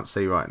listeners can't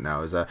see right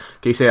now. Can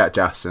you see that,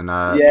 Jas? And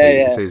you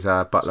can see his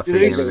butler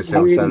feeding him his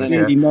self-service.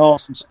 Really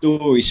nasty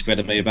story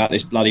spread of me about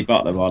this bloody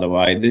butler, by the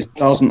way.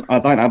 I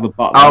don't have a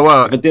butler. Oh,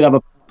 well, if I did have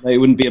a butler, it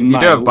wouldn't be a male. You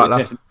do have a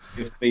butler. It would definitely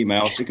be a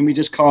female. So can we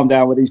just calm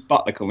down with these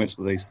butler comments,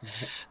 please?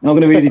 Not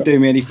going to really do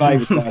me any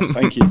favours, guys.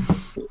 Thank you.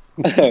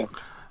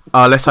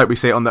 Let's hope we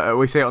see it on the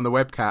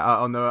webcam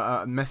on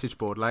the message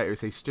board later. We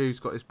see Stu's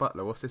got his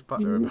butler. What's his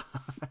butler about?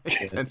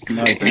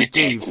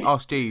 Jeeves,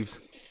 ask Jeeves.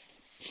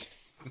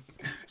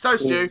 So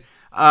Stu,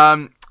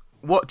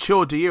 what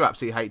chore do you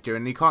absolutely hate doing?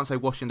 And you can't say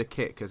washing the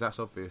kit because that's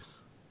obvious.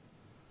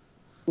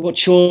 What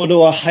chore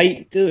do I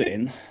hate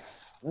doing?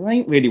 There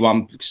ain't really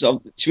one. Because to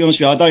be honest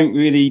with you, I don't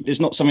really.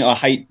 There's not something I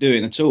hate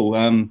doing at all.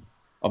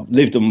 I've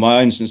lived on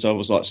my own since I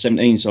was like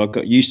 17, so I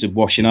got used to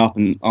washing up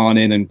and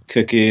ironing and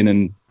cooking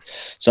and.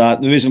 So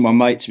there isn't one,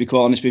 mate, to be quite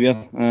honest with you.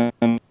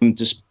 I'm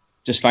just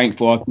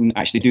thankful I can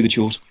actually do the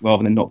chores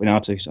rather than not being able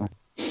to. So.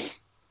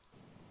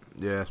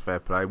 Yeah, that's fair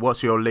play.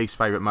 What's your least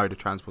favourite mode of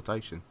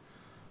transportation?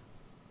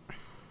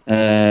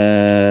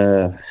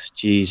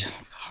 Geez,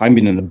 I haven't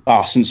been in a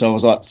bus since I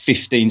was like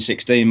 15,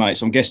 16, mate,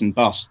 so I'm guessing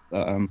bus.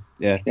 But,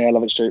 yeah, I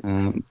love it, Stu.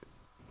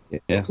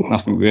 Yeah,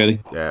 nothing really.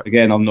 Yeah.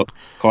 Again, I'm not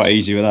quite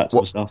easy with that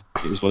type of stuff.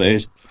 It is what it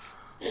is.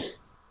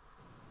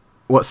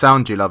 What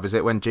sound do you love? Is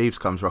it when Jeeves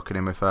comes rocking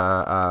in with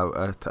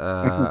your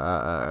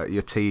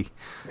tea?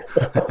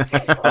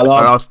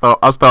 I'll stop.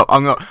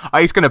 I'm not.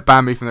 He's going to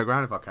ban me from the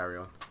ground if I carry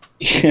on.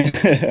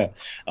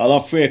 I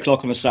love 3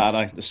 o'clock on a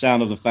Saturday. The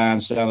sound of the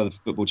fans, the sound of the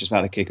football just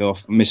about to kick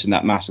off. I'm missing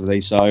that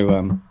massively.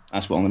 So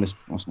that's what I'm going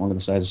to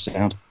say as a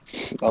sound.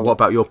 What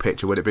about your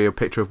picture? Would it be a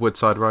picture of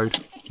Woodside Road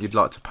you'd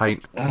like to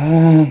paint?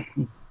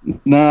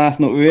 Nah,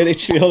 not really.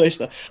 To be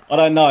honest, I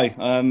don't know.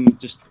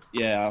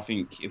 I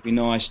think it'd be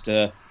nice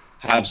to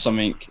have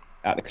something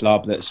at the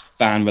club that's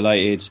fan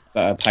related,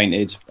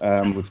 painted.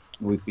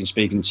 We've been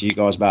speaking to you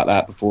guys about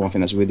that before. I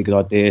think that's a really good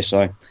idea.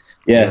 So,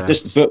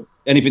 just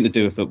anything to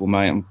do with football,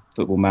 mate. I'm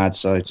football mad,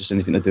 so just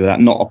anything to do with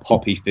that. Not a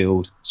poppy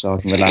field, so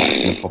I can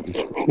relax in a poppy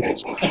field.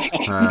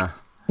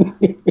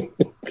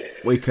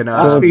 We can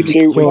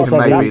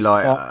maybe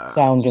like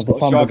sound of the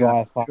thunder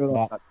drive.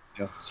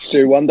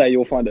 Stu, one day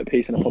you'll find a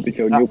piece in a poppy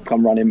field and you'll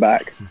come running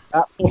back.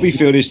 That poppy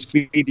field is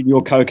feeding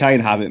your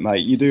cocaine habit, mate.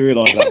 You do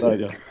realise that, don't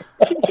you?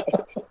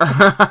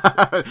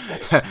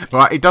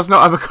 Right, he does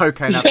not have a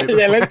cocaine habit.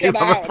 Yeah, let's get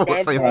that out.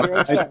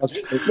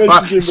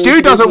 Right,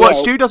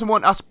 Stu doesn't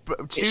want us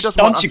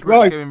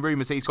doing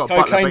rumours that he's got a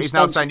butler, but he's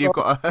now saying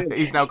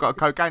he's now got a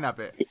cocaine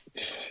habit.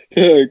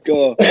 Oh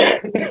God.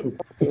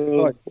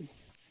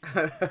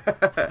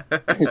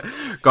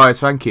 Guys,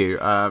 thank you.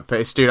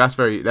 But Stu, that's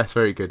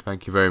very good.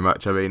 Thank you very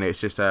much. I mean, it's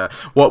just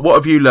what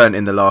have you learned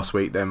in the last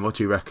week? Then, what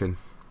do you reckon?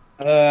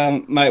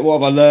 Mate, what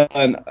have I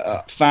learned?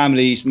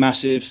 Family's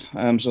massive. So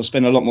I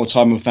spend a lot more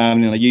time with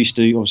family than I used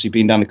to. Obviously,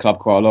 being down the club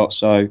quite a lot.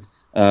 So,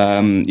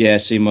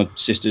 seeing my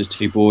sisters,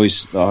 2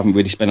 boys that I haven't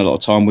really spent a lot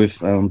of time with.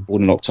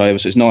 Born in October,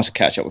 so it's nice to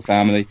catch up with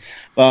family.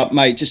 But,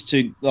 mate, just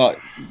to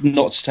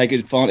not to take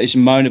advantage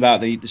and moan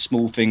about the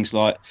small things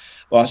like.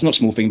 Well, it's not a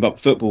small thing, but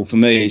football for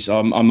me is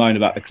I moan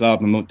about the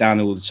club. I'm down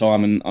all the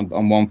time, and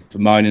I'm one for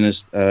moaning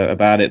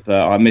about it.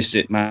 But I miss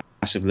it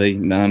massively,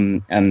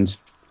 and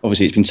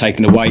obviously it's been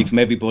taken away from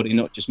everybody,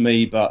 not just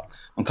me, but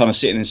I'm kind of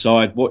sitting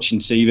inside watching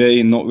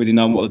TV and not really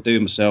knowing what to do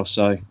with myself.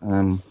 So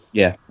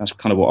yeah, that's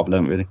kind of what I've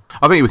learned, really.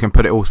 I think we can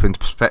put it all into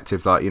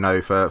perspective, like, you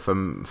know,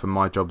 from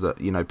my job,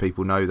 that, you know,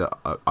 people know that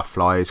I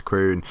fly as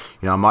crew, and,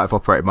 you know, I might have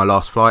operated my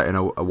last flight in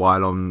a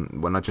while on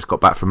when I just got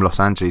back from Los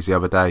Angeles the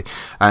other day,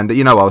 and,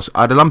 you know,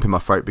 I had a lump in my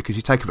throat because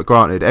you take it for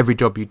granted. Every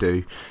job you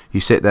do, you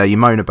sit there, you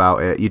moan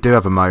about it. You do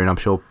have a moan. I'm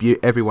sure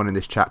everyone in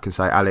this chat can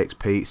say, Alex,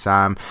 Pete,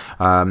 Sam,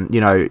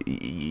 you know,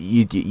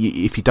 you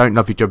if you don't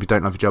love your job, you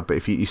don't love your job. But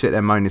if you sit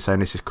there moaning, saying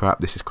this is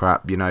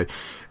crap, you know,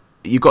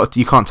 you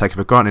can't take it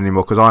for granted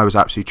anymore, because I was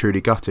absolutely truly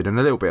gutted and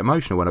a little bit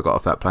emotional when I got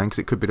off that plane, because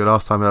it could be the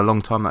last time in a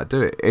long time that I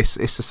do it. It's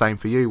the same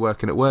for you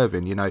working at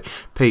Worthing, you know,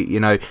 Pete. You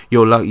know,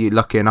 you're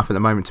lucky enough at the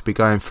moment to be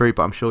going through,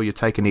 but I'm sure you're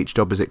taking each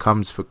job as it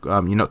comes. For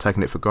you're not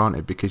taking it for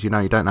granted, because, you know,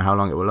 you don't know how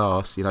long it will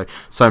last. You know,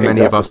 so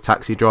many of us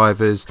taxi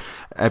drivers,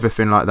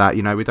 everything like that.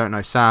 You know, we don't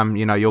know. Sam,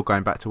 you know, you're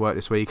going back to work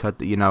this week.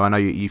 You know, I know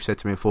you've said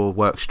to me before,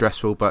 work's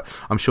stressful, but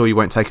I'm sure you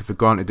won't take it for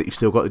granted that you've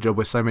still got the job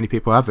where so many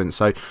people haven't.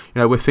 So, you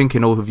know, we're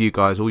thinking, all of you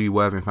guys, all you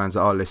Worthing fans that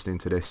are listening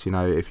to this, you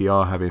know, if you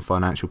are having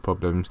financial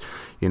problems,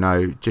 you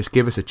know, just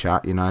give us a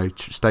chat, you know,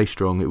 stay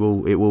strong. It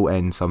will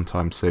end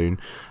sometime soon,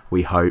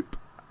 we hope,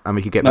 and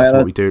we can get back to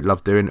what we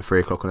love doing at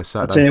 3 o'clock on a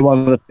Saturday. I'll tell you, one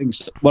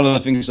of the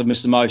things I've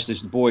missed the most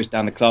is the boys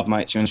down the club,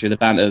 mate. To be honest with you, the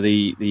banter,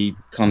 the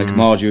kind of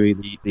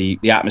camaraderie,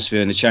 the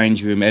atmosphere in the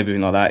change room,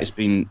 everything like that. It's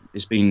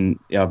been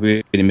yeah, I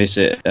really miss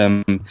it.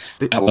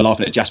 We're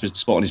laughing at Jasper's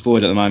spot on his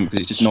void at the moment,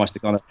 because it's just nice to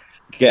kind of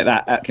get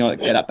that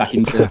back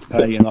into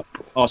play, and like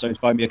Arsenal's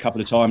phoned me a couple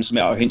of times,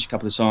 submit a hinge a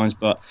couple of times,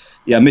 but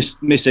yeah,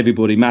 miss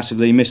everybody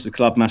massively, miss the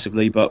club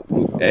massively, but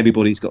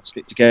everybody's got to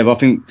stick together. I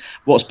think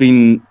what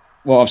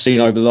I've seen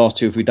over the last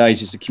 2 or 3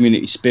 days is the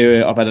community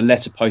spirit. I've had a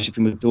letter posted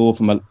from the door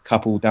from a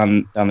couple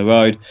down the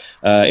road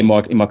in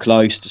my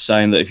close, to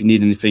saying that if you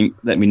need anything,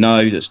 let me know.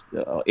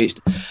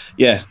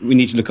 We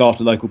need to look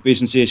after local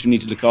businesses, we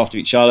need to look after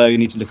each other, we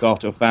need to look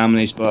after our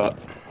families, but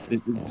the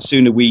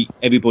sooner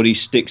everybody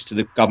sticks to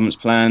the government's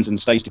plans and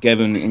stays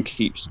together and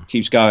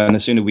keeps going, the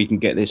sooner we can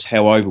get this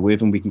hell over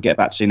with, and we can get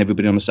back to seeing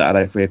everybody on a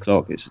Saturday at 3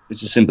 o'clock. It's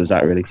as simple as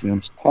that, really, to be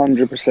honest.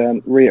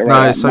 100%. Reiterate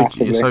that.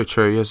 You're so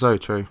true. You're so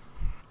true.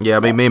 Yeah, I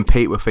mean, me and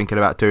Pete were thinking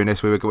about doing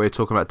this. We were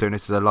talking about doing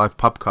this as a live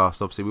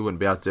pubcast. Obviously, we wouldn't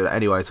be able to do that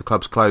anyway, so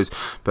club's closed.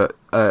 But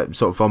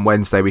sort of on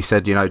Wednesday, we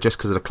said, you know, just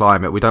because of the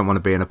climate, we don't want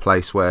to be in a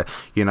place where,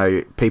 you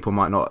know, people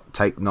might not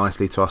take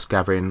nicely to us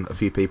gathering a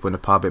few people in the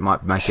pub. It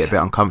might make it a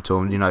bit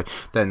uncomfortable. And, you know,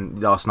 then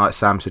last night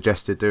Sam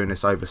suggested doing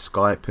this over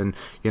Skype, and,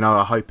 you know,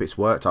 I hope it's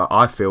worked.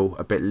 I feel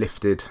a bit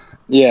lifted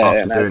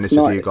after doing this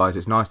with you guys.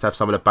 It's nice to have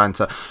some of the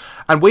banter.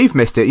 And we've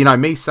missed it, you know,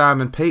 me,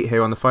 Sam and Pete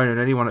here on the phone, and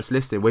anyone that's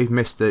listening, we've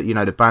missed the, you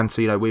know, the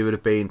banter. You know, we would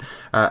have been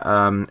at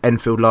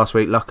Enfield last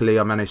week. Luckily,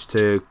 I managed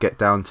to get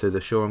down to the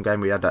Shoreham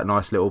game. We had that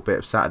nice little bit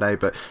of Saturday.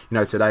 But, you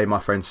know, today my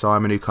friend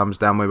Simon, who comes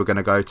down, we were going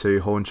to go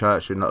to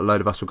Hornchurch, and a load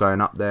of us were going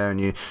up there,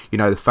 and you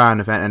know, the fan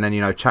event, and then,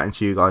 you know, chatting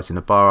to you guys in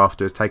the bar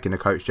afterwards, taking the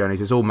coach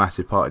journeys. It's all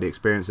massive part of the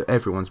experience that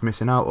everyone's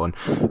missing out on.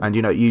 And,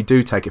 you know, you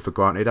do take it for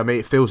granted. I mean,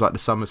 it feels like the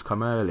summer's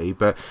come early,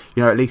 but,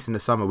 you know, at least in the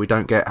summer we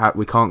can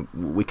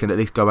at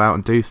least go out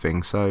and do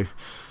things. So,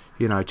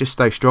 you know, just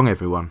stay strong,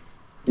 everyone.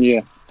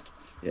 Yeah.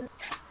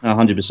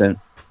 100%.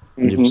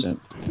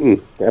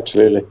 100%.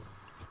 Absolutely.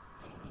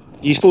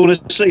 You fallen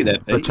asleep there,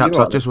 Pete? But chaps,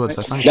 I just want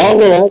to say thank you.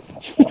 No.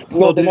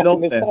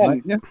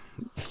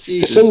 The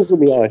sun's in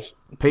the eyes.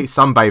 Pete's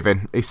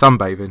sunbathing. He's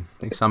sunbathing.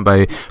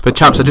 But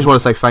chaps, I just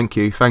want to say thank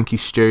you. Thank you,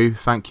 Stu.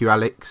 Thank you,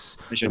 Alex.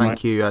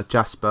 Thank you,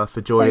 Jasper, for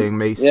joining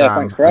me,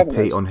 Sam, and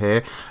Pete on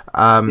here.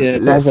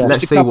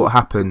 Let's see what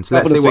happens.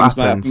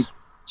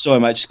 Sorry,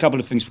 mate. Just a couple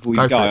of things before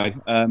we go.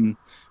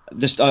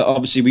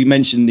 Obviously, we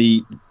mentioned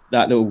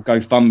that little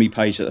GoFundMe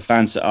page that the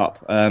fans set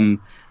up.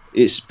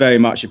 It's very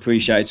much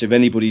appreciated. If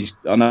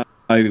I know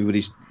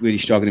everybody's really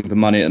struggling for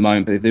money at the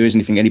moment, but if there is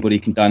anything anybody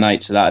can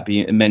donate, so that'd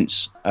be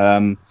immense.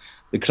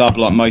 The club,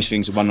 like most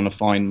things, are run on a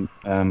fine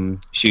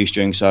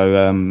shoestring.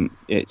 So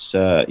if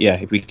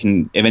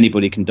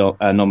anybody can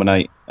donate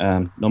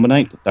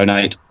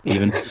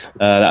even,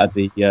 that'd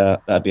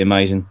be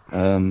amazing.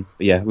 But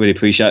yeah, really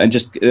appreciate it. And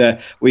just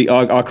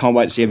I can't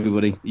wait to see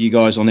everybody, you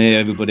guys on here,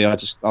 everybody. I'm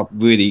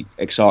really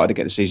excited to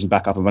get the season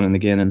back up and running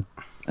again.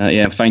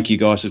 And thank you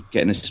guys for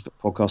getting this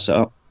podcast set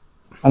up.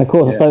 And of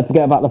course, don't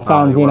forget about the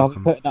fans. I'll be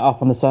putting it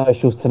up on the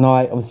socials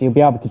tonight. Obviously, you'll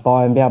be able to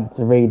buy and be able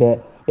to read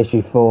it.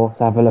 Issue 4.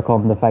 So have a look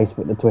on the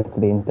Facebook, the Twitter,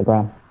 the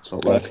Instagram.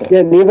 Yeah,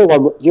 and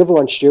the other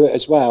one, Stuart,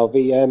 as well.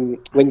 The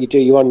when you do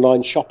your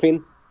online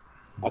shopping,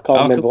 I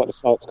can't remember what the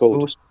site's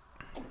called.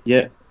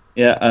 Yeah.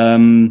 I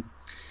don't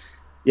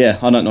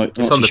know. It's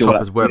on the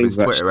top of Worthing's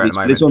Twitter at the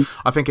moment.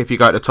 I think if you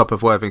go to the top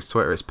of Worthing's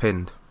Twitter, it's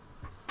pinned.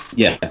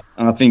 Yeah,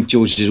 and I think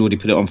George has already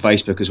put it on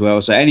Facebook as well.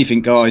 So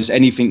anything, guys,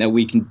 anything that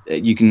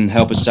you can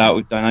help us out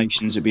with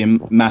donations, it'd be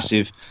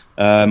massive.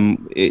 Like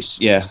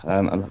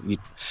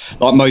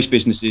most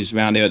businesses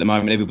around here at the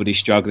moment, everybody's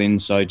struggling.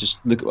 So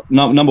just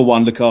number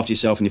one, look after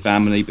yourself and your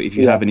family. But if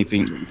you have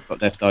anything that you've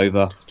got left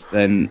over,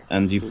 and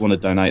you want to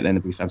donate, then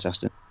it'd be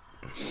fantastic.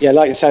 Yeah,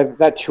 like I say,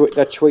 that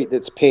tweet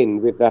that's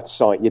pinned with that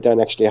site, you don't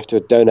actually have to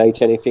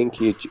donate anything.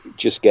 You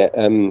just get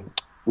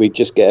we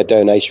just get a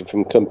donation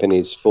from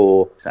companies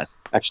for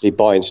actually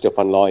buying stuff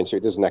online, so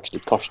it doesn't actually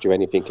cost you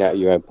anything out of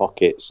your own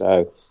pocket.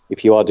 So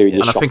if you are doing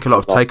your and I think a lot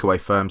of takeaway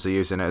firms are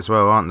using it as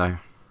well, aren't they?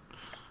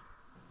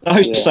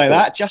 Don't say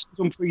that. Jasper's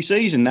on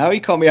pre-season now. He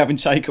can't be having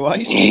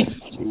takeaways.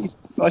 Jeez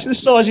Christ, the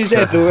size of his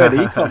head already.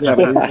 He can't be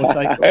having any more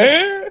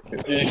takeaways.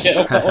 Yeah, get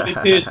off that Ollie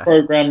Pierce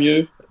program,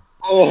 you.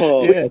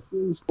 Oh, yeah.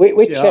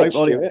 We checked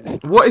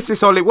it. What is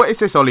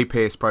this Ollie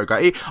Pierce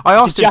program? I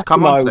asked him to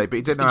come on today, but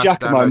he didn't know how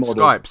to download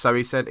Skype, so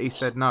he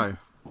said no.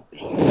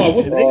 Well,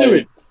 what's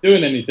he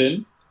doing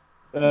anything?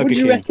 What do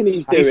you reckon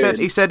he's doing?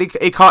 He said he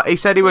can't. He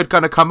said he was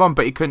going to come on,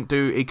 but he couldn't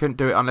do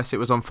it unless it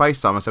was on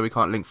FaceTime. I said we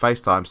can't link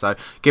FaceTime, so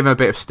give him a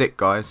bit of stick,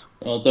 guys.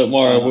 Oh, don't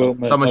worry, I will.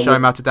 Mate. Someone show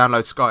him how to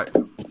download Skype.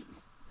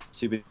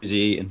 Too busy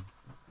eating.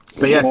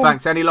 But yeah,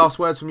 thanks. Any last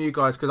words from you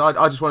guys? Because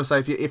I just want to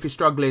say, if you're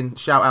struggling,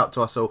 shout out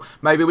to us all.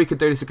 Maybe we could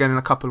do this again in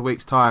a couple of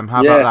weeks' time.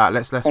 How about that?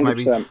 Let's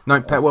 100%.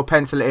 Maybe we'll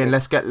pencil it in.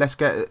 Let's get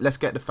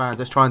the fans.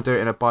 Let's try and do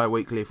it in a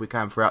bi-weekly if we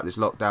can throughout this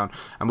lockdown,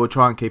 and we'll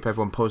try and keep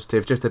everyone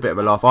positive. Just a bit of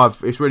a laugh.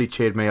 It's really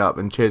cheered me up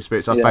and cheered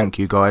spirits. I thank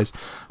you guys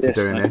for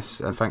doing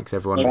this, and thanks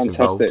everyone who's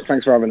involved. Fantastic.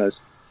 Thanks for having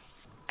us.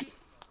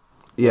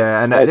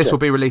 Yeah, and this will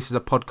be released as a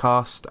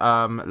podcast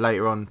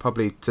later on,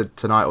 probably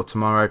tonight or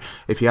tomorrow,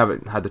 if you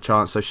haven't had the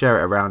chance. So share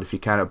it around if you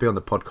can. It'll be on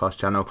the podcast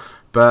channel.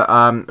 But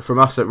from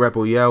us at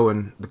Rebel Yell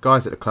and the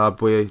guys at the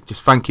club, we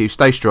just thank you.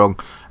 Stay strong,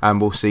 and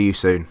we'll see you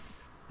soon.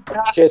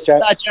 Cheers,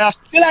 Jack.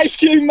 Still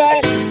HQ,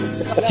 mate.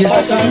 Your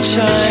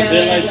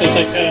sunshine.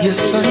 Your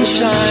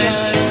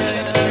sunshine.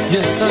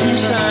 Your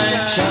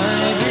sunshine.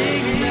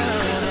 Shining.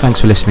 Thanks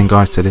for listening,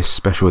 guys, to this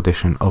special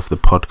edition of the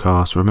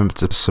podcast. Remember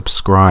to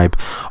subscribe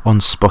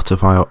on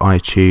Spotify or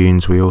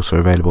iTunes. We're also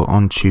available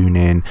on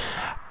TuneIn,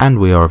 and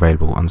we are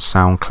available on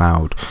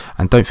SoundCloud.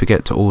 And don't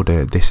forget to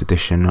order this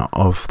edition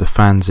of the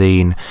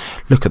fanzine.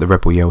 Look at the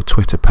Rebel Yell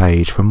Twitter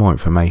page for more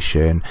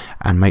information,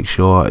 and make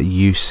sure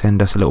you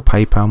send us a little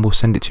PayPal and we'll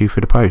send it to you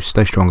through the post.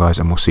 Stay strong, guys,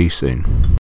 and we'll see you soon.